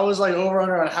 I was like over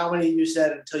under on how many you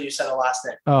said until you said a last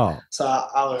name. Oh, so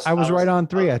I was right on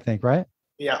 3, I think, right?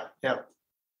 Yeah.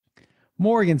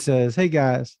 Morgan says, "Hey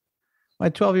guys, my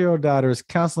 12-year-old daughter is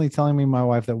constantly telling me my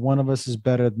wife that one of us is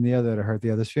better than the other to hurt the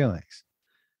other's feelings.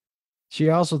 She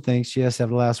also thinks she has to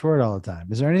have the last word all the time.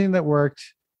 Is there anything that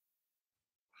worked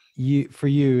for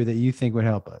you that you think would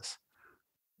help us?"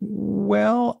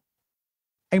 Well,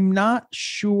 I'm not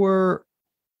sure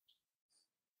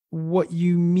what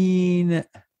you mean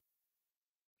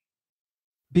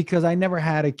because I never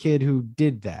had a kid who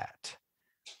did that.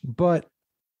 But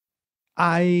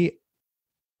hold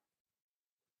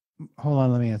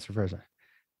on, let me answer first.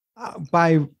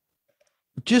 By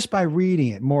reading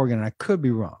it, Morgan, and I could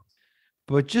be wrong,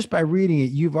 but just by reading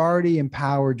it, you've already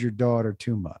empowered your daughter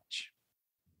too much.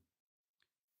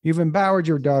 You've empowered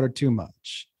your daughter too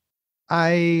much.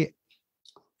 I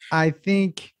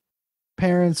think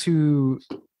parents who,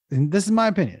 and this is my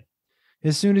opinion,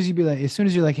 as soon as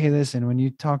you're like, "Hey, listen, when you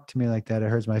talk to me like that, it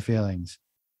hurts my feelings,"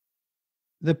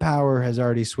 the power has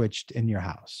already switched in your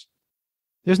house.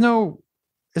 It's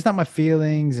not my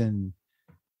feelings. And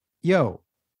you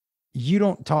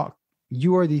don't talk.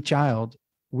 You are the child.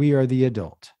 We are the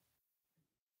adult.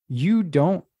 You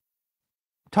don't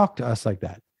talk to us like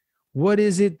that. What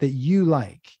is it that you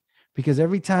like? Because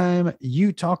every time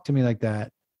you talk to me like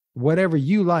that, whatever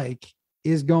you like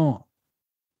is gone.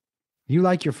 You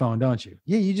like your phone, don't you?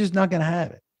 Yeah, you're just not going to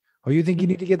have it. Or you think you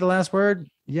need to get the last word?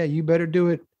 Yeah, you better do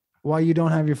it while you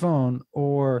don't have your phone,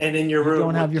 and in your room, you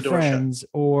don't have your friends,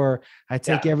 or I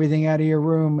take everything out of your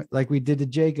room like we did to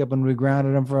Jacob and we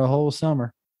grounded him for a whole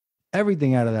summer.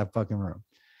 Everything out of that fucking room.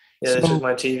 Yeah, they took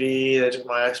my TV, they took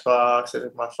my Xbox, they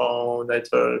took my phone, they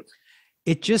took.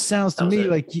 It just sounds to me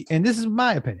like, and this is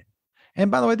my opinion. And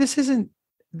by the way, this isn't.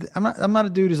 I'm not a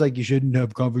dude who's like, you shouldn't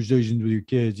have conversations with your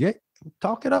kids. Yeah,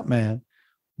 talk it up, man.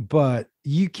 But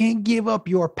you can't give up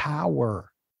your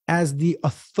power as the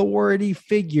authority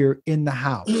figure in the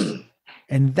house.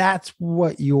 And that's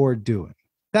what you're doing.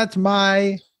 That's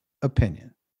my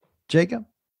opinion. Jacob?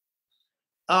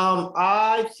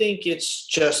 I think it's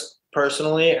just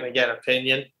personally, and again,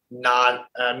 opinion.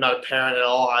 I'm not a parent at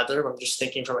all either. I'm just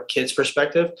thinking from a kid's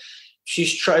perspective.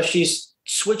 She's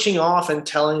switching off and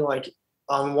telling like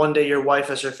one day your wife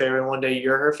is her favorite, one day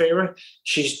you're her favorite.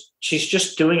 She's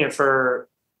just doing it for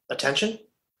attention.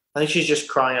 I think she's just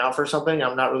crying out for something.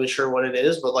 I'm not really sure what it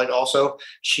is, but like also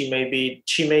she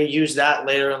may use that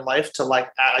later in life to like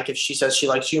if she says she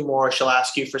likes you more, she'll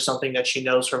ask you for something that she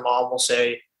knows her mom will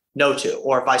say no to,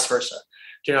 or vice versa.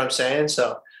 Do you know what I'm saying?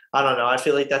 So I don't know. I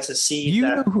feel like that's a seed You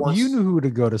knew who to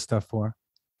go to stuff for.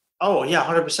 Oh yeah,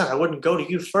 100%. I wouldn't go to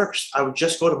you first. I would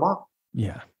just go to mom.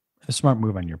 Yeah, a smart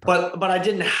move on your part. But I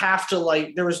didn't have to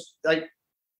like. There was like,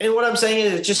 and what I'm saying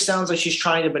is, it just sounds like she's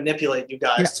trying to manipulate you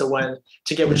guys to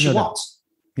get what she wants.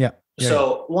 Yeah.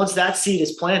 So once that seed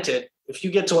is planted, if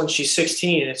you get to when she's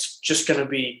 16, it's just going to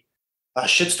be a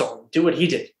shitstorm. Do what he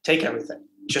did. Take everything.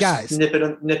 Just guys, nip it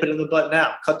in the butt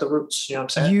now. Cut the roots. You know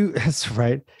what I'm saying? That's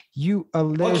right.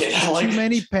 There's too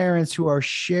many parents who are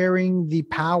sharing the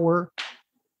power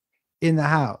in the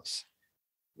house.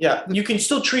 Yeah, you can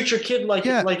still treat your kid like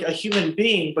a human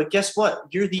being, but guess what?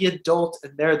 You're the adult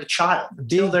and they're the child.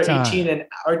 Until they're 18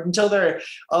 or until they're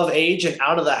of age and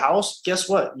out of the house, guess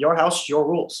what? Your house, your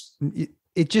rules.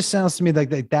 It just sounds to me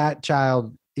like that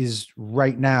child is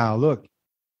right now. Look,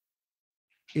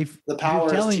 if the power you're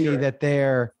telling me that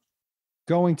they're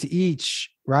going to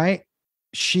each, right?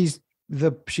 She's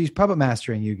puppet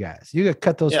mastering you guys. You got to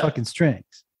cut those fucking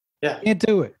strings. Yeah. Can't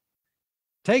do it.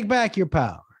 Take back your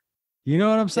power. You know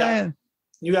what I'm saying?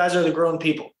 Yeah. You guys are the grown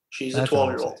people. She's a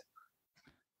 12-year-old.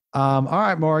 All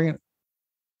right, Morgan.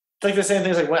 It's like the same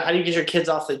thing. It's like, how do you get your kids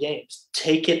off the games?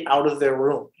 Take it out of their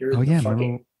room. You're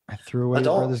fucking I threw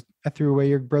away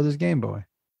your brother's Game Boy.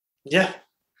 Yeah.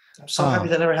 I'm so happy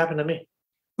that never happened to me.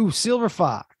 Ooh, Silver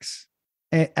Fox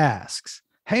asks,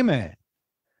 "Hey man,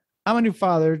 I'm a new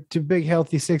father to a big,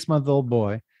 healthy 6-month-old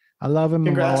boy. I love him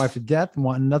and my wife to death and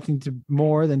want nothing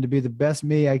more than to be the best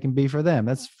me I can be for them."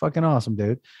 That's fucking awesome,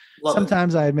 dude.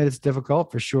 Sometimes I admit it's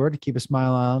difficult for sure to keep a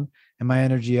smile on and my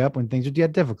energy up when things would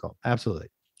get difficult. Absolutely.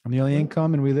 I'm the only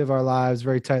income and we live our lives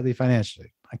very tightly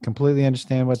financially. I completely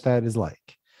understand what that is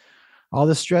like. All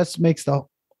the stress makes the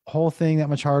whole thing that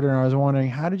much harder. And I was wondering,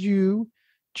 how did you,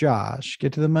 Josh,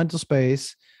 get to the mental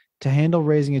space to handle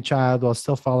raising a child while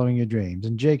still following your dreams?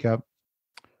 And Jacob,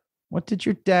 what did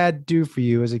your dad do for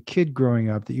you as a kid growing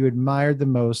up that you admired the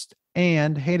most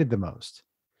and hated the most?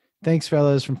 Thanks,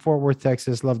 fellas, from Fort Worth,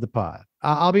 Texas. Love the pod.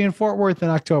 I'll be in Fort Worth in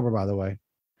October, by the way.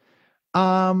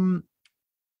 I'll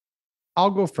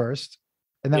go first,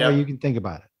 and that way you can think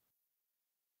about it.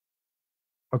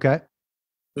 Okay?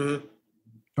 Mm-hmm.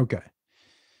 Okay.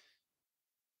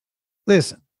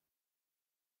 Listen.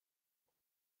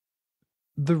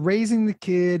 The raising the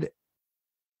kid,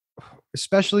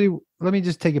 especially, let me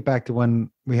just take it back to when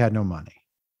we had no money.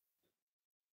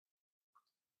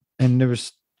 And there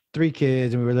was 3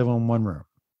 kids and we were living in one room.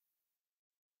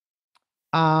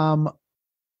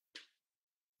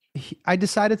 I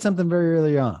decided something very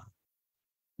early on,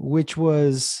 which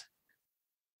was,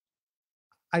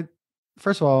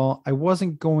 first of all, I was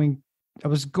going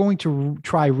to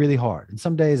try really hard. And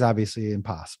some days, obviously,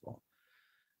 impossible.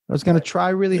 I was going to try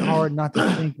really hard not to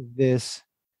think of this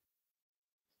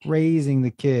raising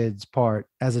the kids part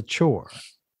as a chore.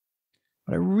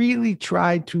 But I really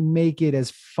tried to make it as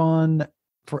fun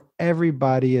for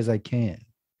everybody as I can.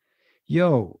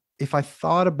 If I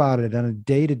thought about it on a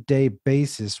day-to-day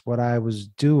basis, what I was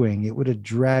doing, it would have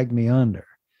dragged me under.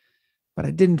 But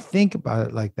I didn't think about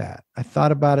it like that. I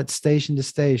thought about it station to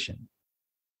station.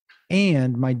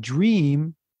 And my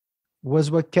dream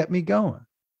was what kept me going.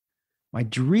 My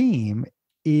dream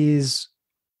is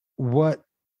what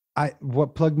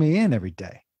plugged me in every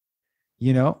day.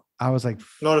 I was like,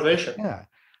 motivation. Yeah,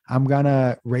 I'm going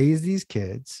to raise these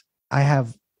kids. I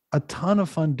have a ton of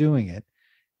fun doing it.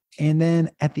 And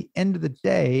then at the end of the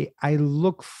day, I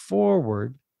look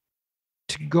forward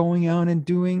to going out and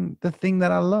doing the thing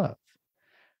that I love.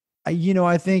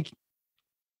 I think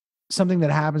something that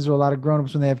happens to a lot of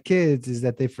grownups when they have kids is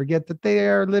that they forget that they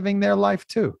are living their life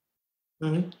too.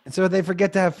 Mm-hmm. And so they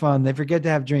forget to have fun. They forget to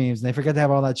have dreams. And they forget to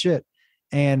have all that shit.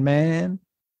 And man,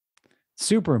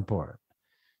 super important.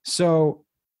 So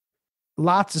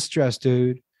lots of stress,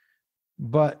 dude.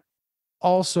 But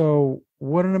also,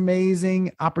 what an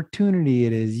amazing opportunity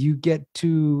it is. You get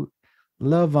to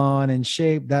love on and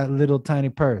shape that little tiny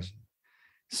person.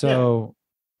 So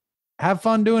Have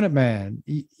fun doing it, man.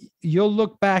 You'll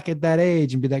look back at that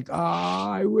age and be like, oh,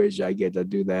 I wish I get to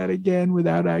do that again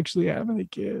without actually having a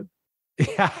kid.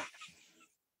 Yeah.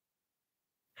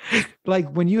 Like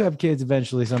when you have kids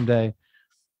eventually someday,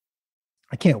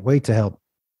 I can't wait to help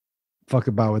fuck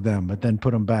about with them, but then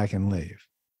put them back and leave.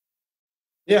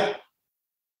 Yeah.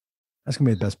 That's gonna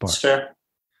be the best part. That's fair.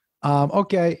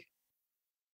 Okay.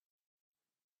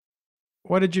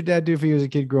 What did your dad do for you as a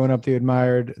kid growing up that you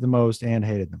admired the most and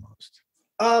hated the most?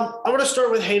 I'm going to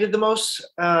start with hated the most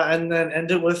and then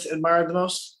end it with admired the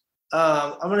most.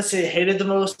 I'm going to say hated the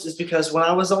most is because when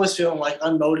I was always feeling like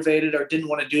unmotivated or didn't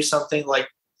want to do something, like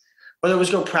whether it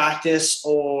was go practice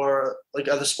or like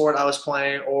other sport I was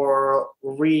playing or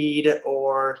read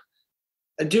or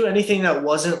do anything that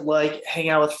wasn't like hang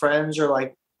out with friends or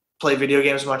like play video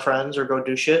games with my friends or go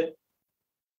do shit.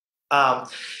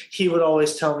 He would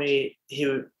always tell me, he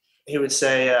would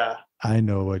say, I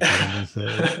know what you're going to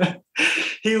say.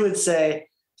 He would say,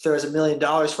 if there was $1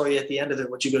 million for you at the end of it,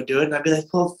 would you go do it? And I'd be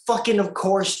like, well, fucking of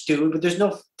course, dude, but there's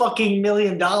no fucking $1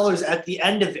 million at the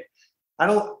end of it.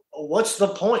 What's the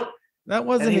point? That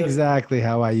wasn't exactly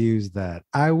how I used that.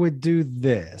 I would do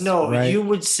this. No, right? You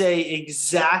would say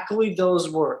exactly those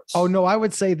words. Oh, no, I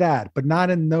would say that, but not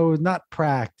in those, not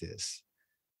practice.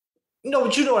 No,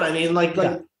 but you know what I mean? Like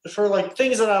for like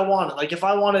things that I wanted. Like if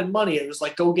I wanted money, it was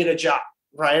like, go get a job,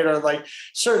 right? Or like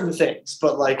certain things.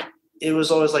 But like, it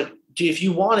was always like, if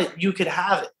you want it, you could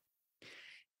have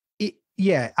it.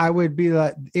 Yeah, I would be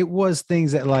like, it was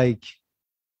things that like,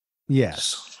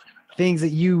 yes, things that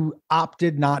you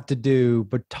opted not to do,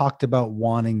 but talked about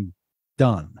wanting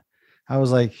done. I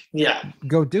was like, yeah,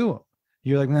 go do them.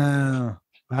 You're like, no.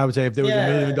 I would say if there was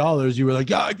 $1 million, you were like,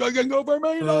 yeah, I can go for $1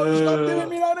 million. Stop giving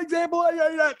me that example.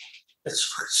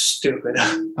 It's stupid.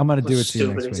 I'm going to do it to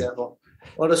you next example.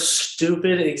 What a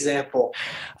stupid example.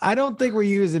 I don't think we're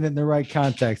using it in the right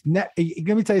context. Let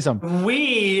me tell you something.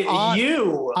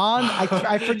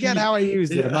 I forget how I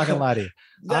used it. I'm not going to lie to you.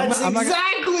 That's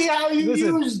exactly how you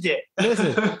used it.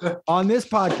 Listen, on this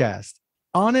podcast,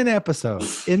 on an episode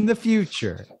in the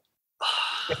future,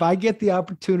 if I get the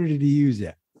opportunity to use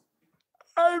it,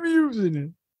 I'm using it.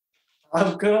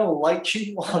 I'm going to light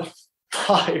you on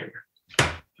fire.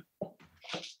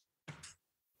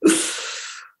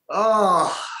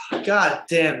 Oh, God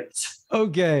damn it.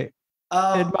 Okay.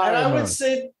 And I would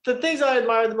say the things I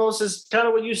admire the most is kind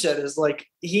of what you said, is like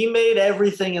he made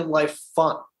everything in life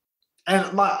fun.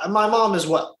 And my mom as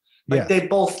well. Like they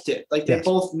both did. Like they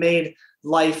both made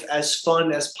life as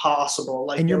fun as possible.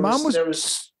 Like, and your mom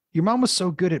was so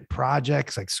good at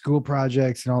projects, like school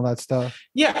projects and all that stuff.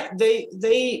 Yeah,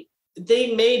 they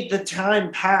made the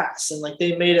time pass, and like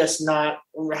they made us not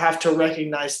have to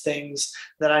recognize things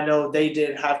that I know they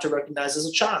did have to recognize as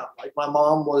a child. Like my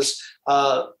mom was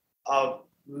a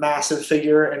massive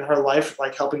figure in her life,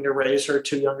 like helping to raise her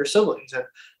two younger siblings. And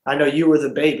I know you were the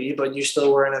baby, but you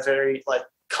still were in a very like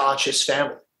conscious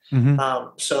family. Mm-hmm.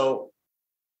 So,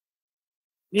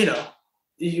 you know,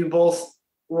 you both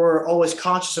were always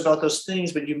conscious about those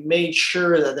things, but you made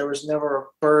sure that there was never a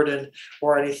burden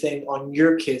or anything on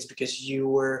your kids, because you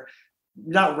were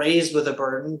not raised with a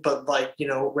burden, but like, you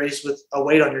know, raised with a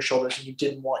weight on your shoulders, and you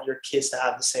didn't want your kids to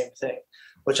have the same thing,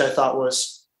 which I thought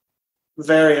was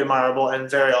very admirable and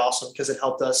very awesome, because it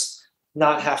helped us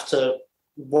not have to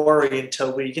worry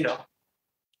until we, you know,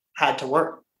 had to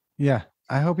work. Yeah.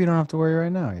 I hope you don't have to worry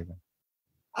right now, even.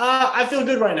 I feel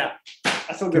good right now.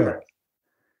 I feel good right now.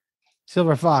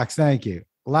 Silver Fox, thank you.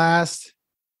 Last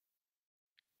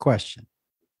question.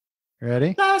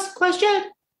 Ready? Last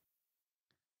question.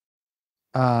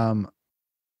 Hold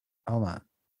on.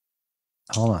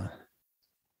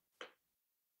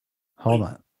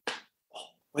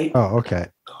 Wait. Oh, okay.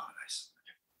 Oh, nice.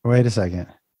 Wait a second.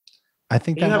 I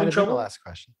think that might have been the last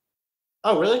question.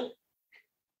 Oh, really?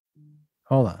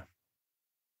 Hold on.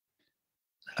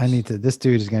 Nice. This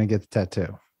dude is going to get the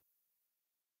tattoo.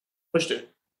 Which dude?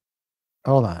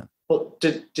 Hold on. Well,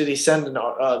 did he send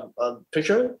a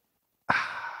picture of it?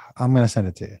 I'm going to send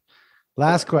it to you.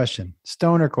 Last question.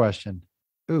 Stoner question.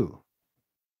 Ooh.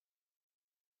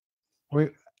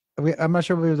 I'm not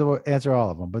sure if we will answer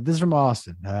all of them, but this is from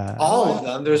Austin. All of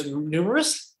them? There's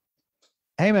numerous?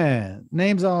 Hey, man.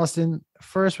 Name's Austin.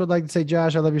 First, would like to say,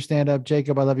 Josh, I love your stand-up.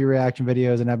 Jacob, I love your reaction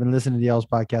videos, and I've been listening to y'all's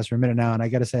podcast for a minute now, and I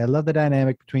got to say, I love the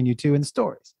dynamic between you two and the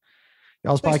stories.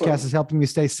 Y'all's podcast is helping me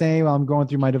stay sane while I'm going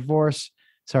through my divorce.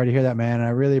 Sorry to hear that, man. And I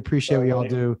really appreciate what y'all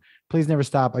do. Please never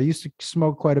stop. I used to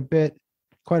smoke quite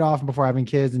often before having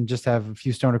kids, and just have a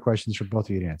few stoner questions for both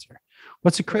of you to answer.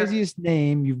 What's the craziest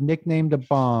name you've nicknamed a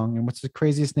bong, and what's the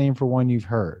craziest name for one you've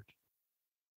heard?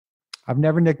 I've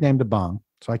never nicknamed a bong,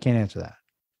 so I can't answer that.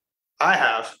 I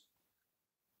have.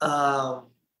 Um,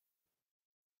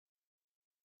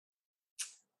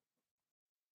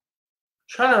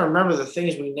 Trying to remember the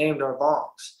things we named our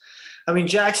bongs. I mean,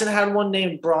 Jackson had one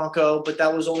named Bronco, but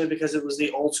that was only because it was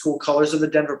the old school colors of the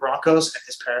Denver Broncos, and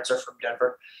his parents are from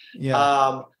Denver. Yeah.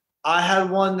 Um, I had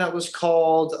one that was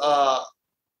called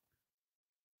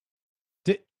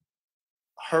Di-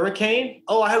 Hurricane.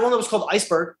 Oh, I had one that was called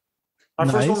Iceberg. My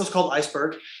first one was nice. called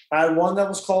Iceberg. I had one that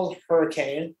was called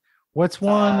Hurricane. What's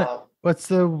one? Uh, What's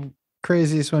the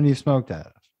craziest one you've smoked out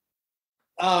of?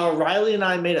 Riley and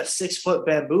I made a 6-foot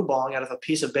bamboo bong out of a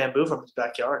piece of bamboo from his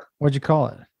backyard. What'd you call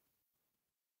it?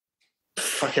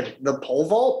 Fucking the pole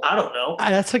vault? I don't know.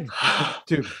 That's a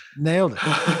dude, nailed it.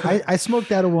 I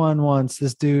smoked out of one once.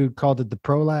 This dude called it the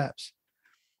prolapse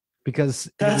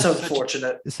because That's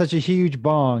unfortunate. It's such a huge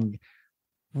bong.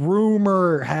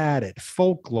 Rumor had it,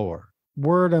 folklore,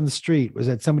 word on the street was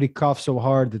that somebody coughed so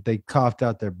hard that they coughed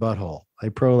out their butthole. They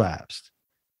prolapsed.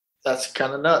 That's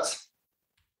kind of nuts.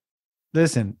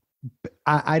 Listen,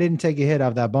 I didn't take a hit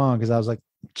off that bong because I was like,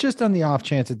 just on the off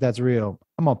chance that that's real,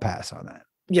 I'm gonna pass on that.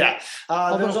 Yeah.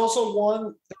 There was also one.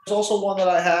 There was also one that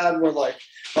I had where, like,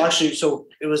 well, actually, so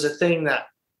it was a thing that,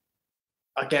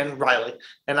 again, Riley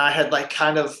and I had, like,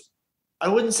 kind of, I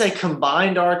wouldn't say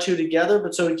combined our two together,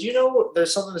 but so do you know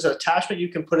there's something, there's an attachment you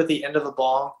can put at the end of a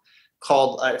bong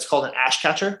called it's called an ash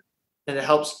catcher, and it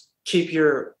helps keep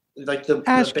your, like, the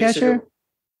Ash base of your, catcher?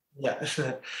 yeah,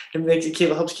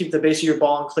 it helps keep the base of your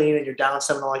bong clean and your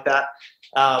downstem and all like that.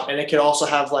 And it can also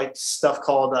have, like, stuff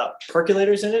called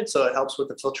percolators in it, so it helps with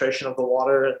the filtration of the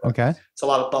water. Okay. It's a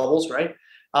lot of bubbles, right?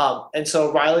 And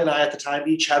so Riley and I at the time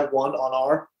each had one on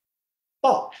our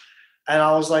bong, and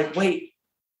I was like, wait,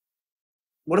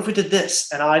 what if we did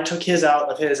this? And I took his out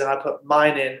of his, and I put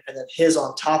mine in, and then his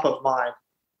on top of mine,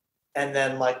 and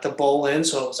then, like, the bowl in,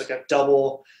 so it was like a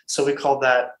double. So we called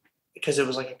that, because it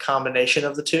was like a combination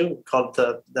of the two. We called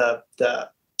it the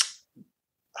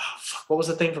what was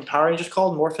the thing from Power Rangers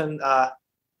called?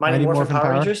 Mighty Morphin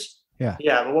Power Rangers. Yeah.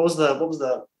 Yeah, but what was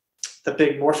the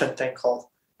big Morphin thing called?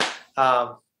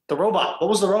 The robot. What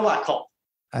was the robot called?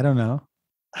 I don't know.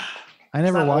 I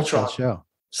never watched that show.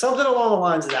 Something along the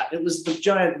lines of that. It was the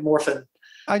giant Morphin.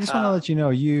 I just want to let you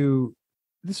know,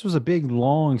 this was a big,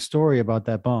 long story about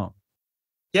that bomb.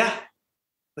 Yeah,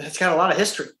 it's got a lot of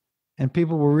history. And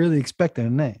people were really expecting a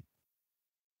name.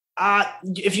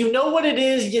 If you know what it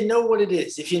is, you know what it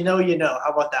is. If you know, you know.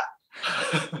 How about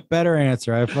that? Better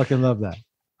answer. I fucking love that.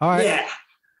 All right. Yeah.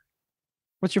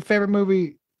 What's your favorite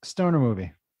movie, stoner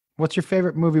movie? What's your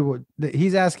favorite movie?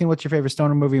 He's asking what's your favorite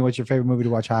stoner movie and what's your favorite movie to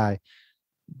watch high,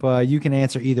 but you can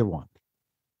answer either one.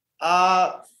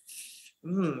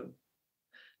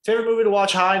 Favorite movie to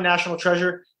watch high, National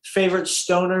Treasure. Favorite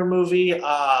stoner movie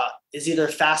is either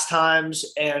Fast Times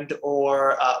and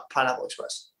or Pineapple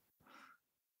Express.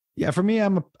 Yeah, for me,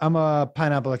 I'm a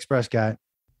Pineapple Express guy.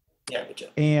 Yeah, me too.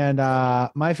 And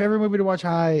my favorite movie to watch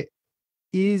high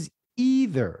is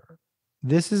either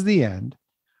This Is the End,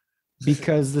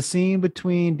 because the scene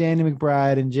between Danny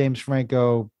McBride and James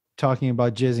Franco talking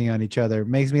about jizzing on each other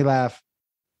makes me laugh.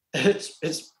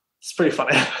 It's pretty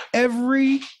funny.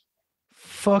 Every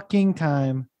fucking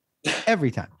time. Every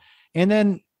time. And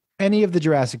then any of the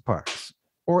Jurassic Parks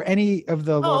or any of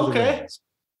the Lord of the Rings.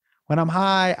 When I'm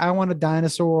high, I want a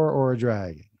dinosaur or a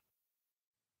dragon.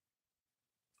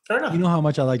 Fair enough. You know how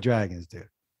much I like dragons, dude.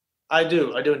 I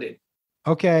do indeed.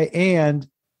 Okay, and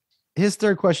his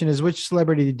third question is, which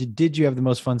celebrity did you have the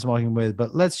most fun smoking with?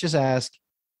 But let's just ask,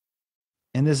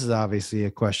 and this is obviously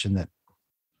a question that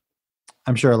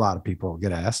I'm sure a lot of people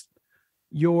get asked,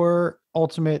 your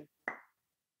ultimate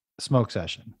smoke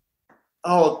session.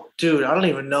 Oh, dude, I don't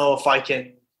even know if I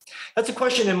can. That's a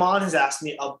question Maaan has asked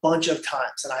me a bunch of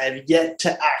times, and I have yet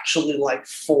to actually, like,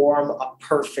 form a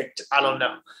perfect, I don't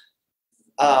know.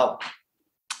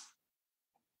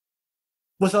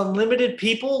 With unlimited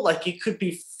people, like, it could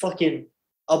be fucking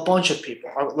a bunch of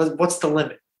people. What's the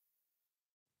limit?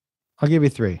 I'll give you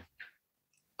 3.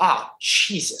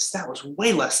 Jesus, that was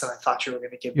way less than I thought you were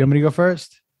going to give me. You want me to go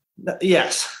first?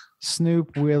 Yes.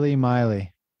 Snoop, Willie,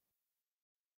 Miley.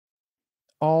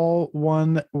 All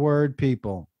one word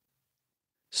people.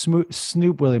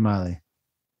 Snoop, Willie, Miley.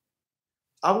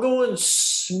 I'm going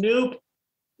Snoop,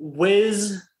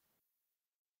 Wiz.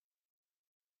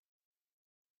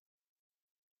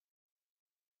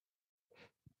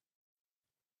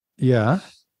 Yeah.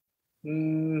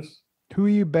 Mm, Who are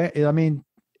you? I mean,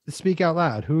 speak out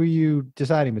loud. Who are you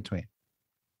deciding between?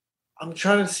 I'm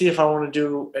trying to see if I want to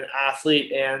do an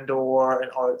athlete and or an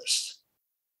artist.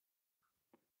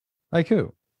 Like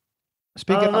who?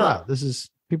 Speak out loud. This is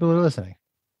people are listening.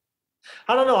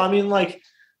 I don't know. I mean, like,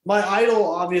 My idol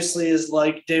obviously is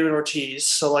like David Ortiz.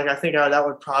 So like I think that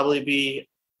would probably be.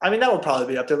 I mean, that would probably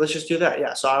be up there. Let's just do that.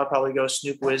 Yeah. So I would probably go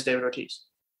Snoop Wiz, David Ortiz.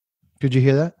 Could you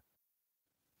hear that?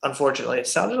 Unfortunately, it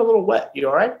sounded a little wet. You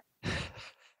all right?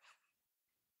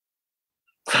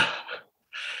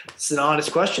 It's an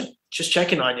honest question. Just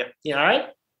checking on you. You all right?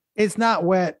 It's not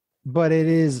wet, but it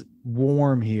is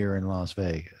warm here in Las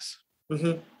Vegas.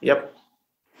 Mm-hmm. Yep.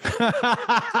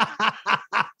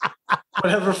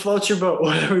 Whatever floats your boat,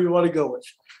 whatever you want to go with.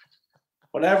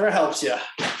 Whatever helps you.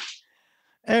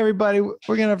 Hey, everybody, we're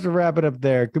going to have to wrap it up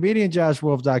there.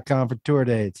 ComedianJoshWolf.com for tour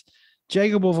dates.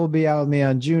 Jacob Wolf will be out with me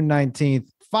on June 19th,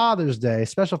 Father's Day,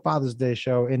 special Father's Day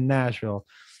show in Nashville.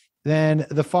 Then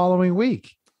the following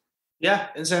week. Yeah,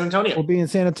 in San Antonio. We'll be in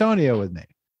San Antonio with me.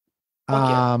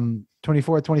 24th,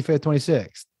 25th,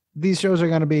 26th. These shows are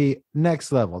going to be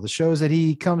next level. The shows that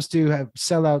he comes to have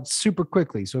sell out super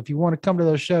quickly. So if you want to come to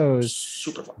those shows,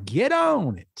 super fun. Get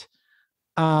on it.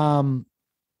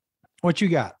 What you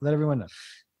got? Let everyone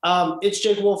know. It's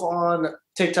Jake Wolf on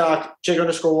TikTok,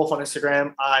 Jake_Wolf on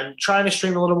Instagram. I'm trying to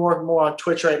stream a little more on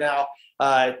Twitch right now.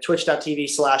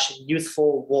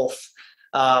 Twitch.tv/youthfulwolf.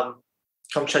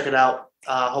 Come check it out.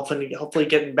 Hopefully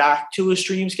getting back to a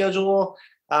stream schedule.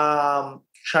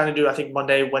 Trying to do, I think,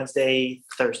 Monday, Wednesday,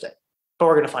 Thursday. But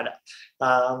we're going to find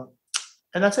out.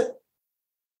 And that's it.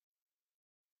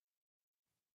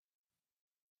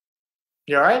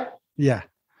 You all right? Yeah.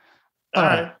 All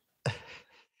right.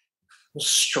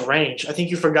 Strange. I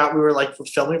think you forgot we were like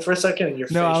filming for a second. And your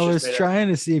face I was just trying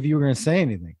to see if you were going to say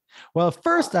anything. Well, at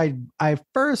first I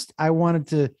wanted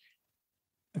to,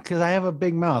 because I have a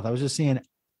big mouth. I was just seeing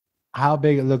how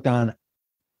big it looked on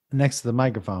next to the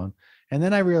microphone. And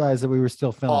then I realized that we were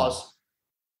still filming. Pause.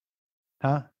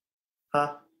 Huh?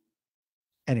 Huh?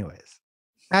 Anyways,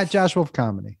 at Josh Wolf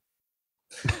Comedy.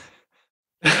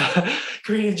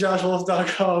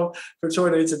 ComedianJoshWolf.com for tour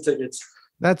dates and tickets.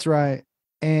 That's right.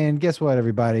 And guess what,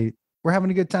 everybody? We're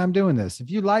having a good time doing this. If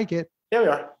you like it, here we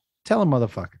are. Tell a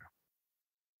motherfucker.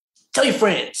 Tell your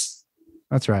friends.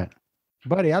 That's right.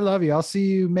 Buddy, I love you. I'll see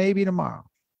you maybe tomorrow.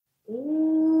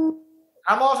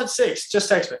 I'm off at 6. Just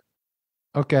text me.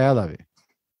 Okay, I love you.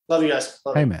 Love you guys.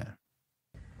 Love hey, you. man.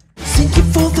 Thank you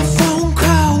for the phone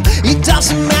call. It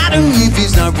doesn't matter if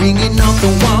it's not ringing off the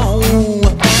wall.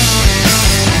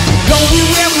 Going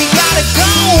where we gotta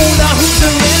go.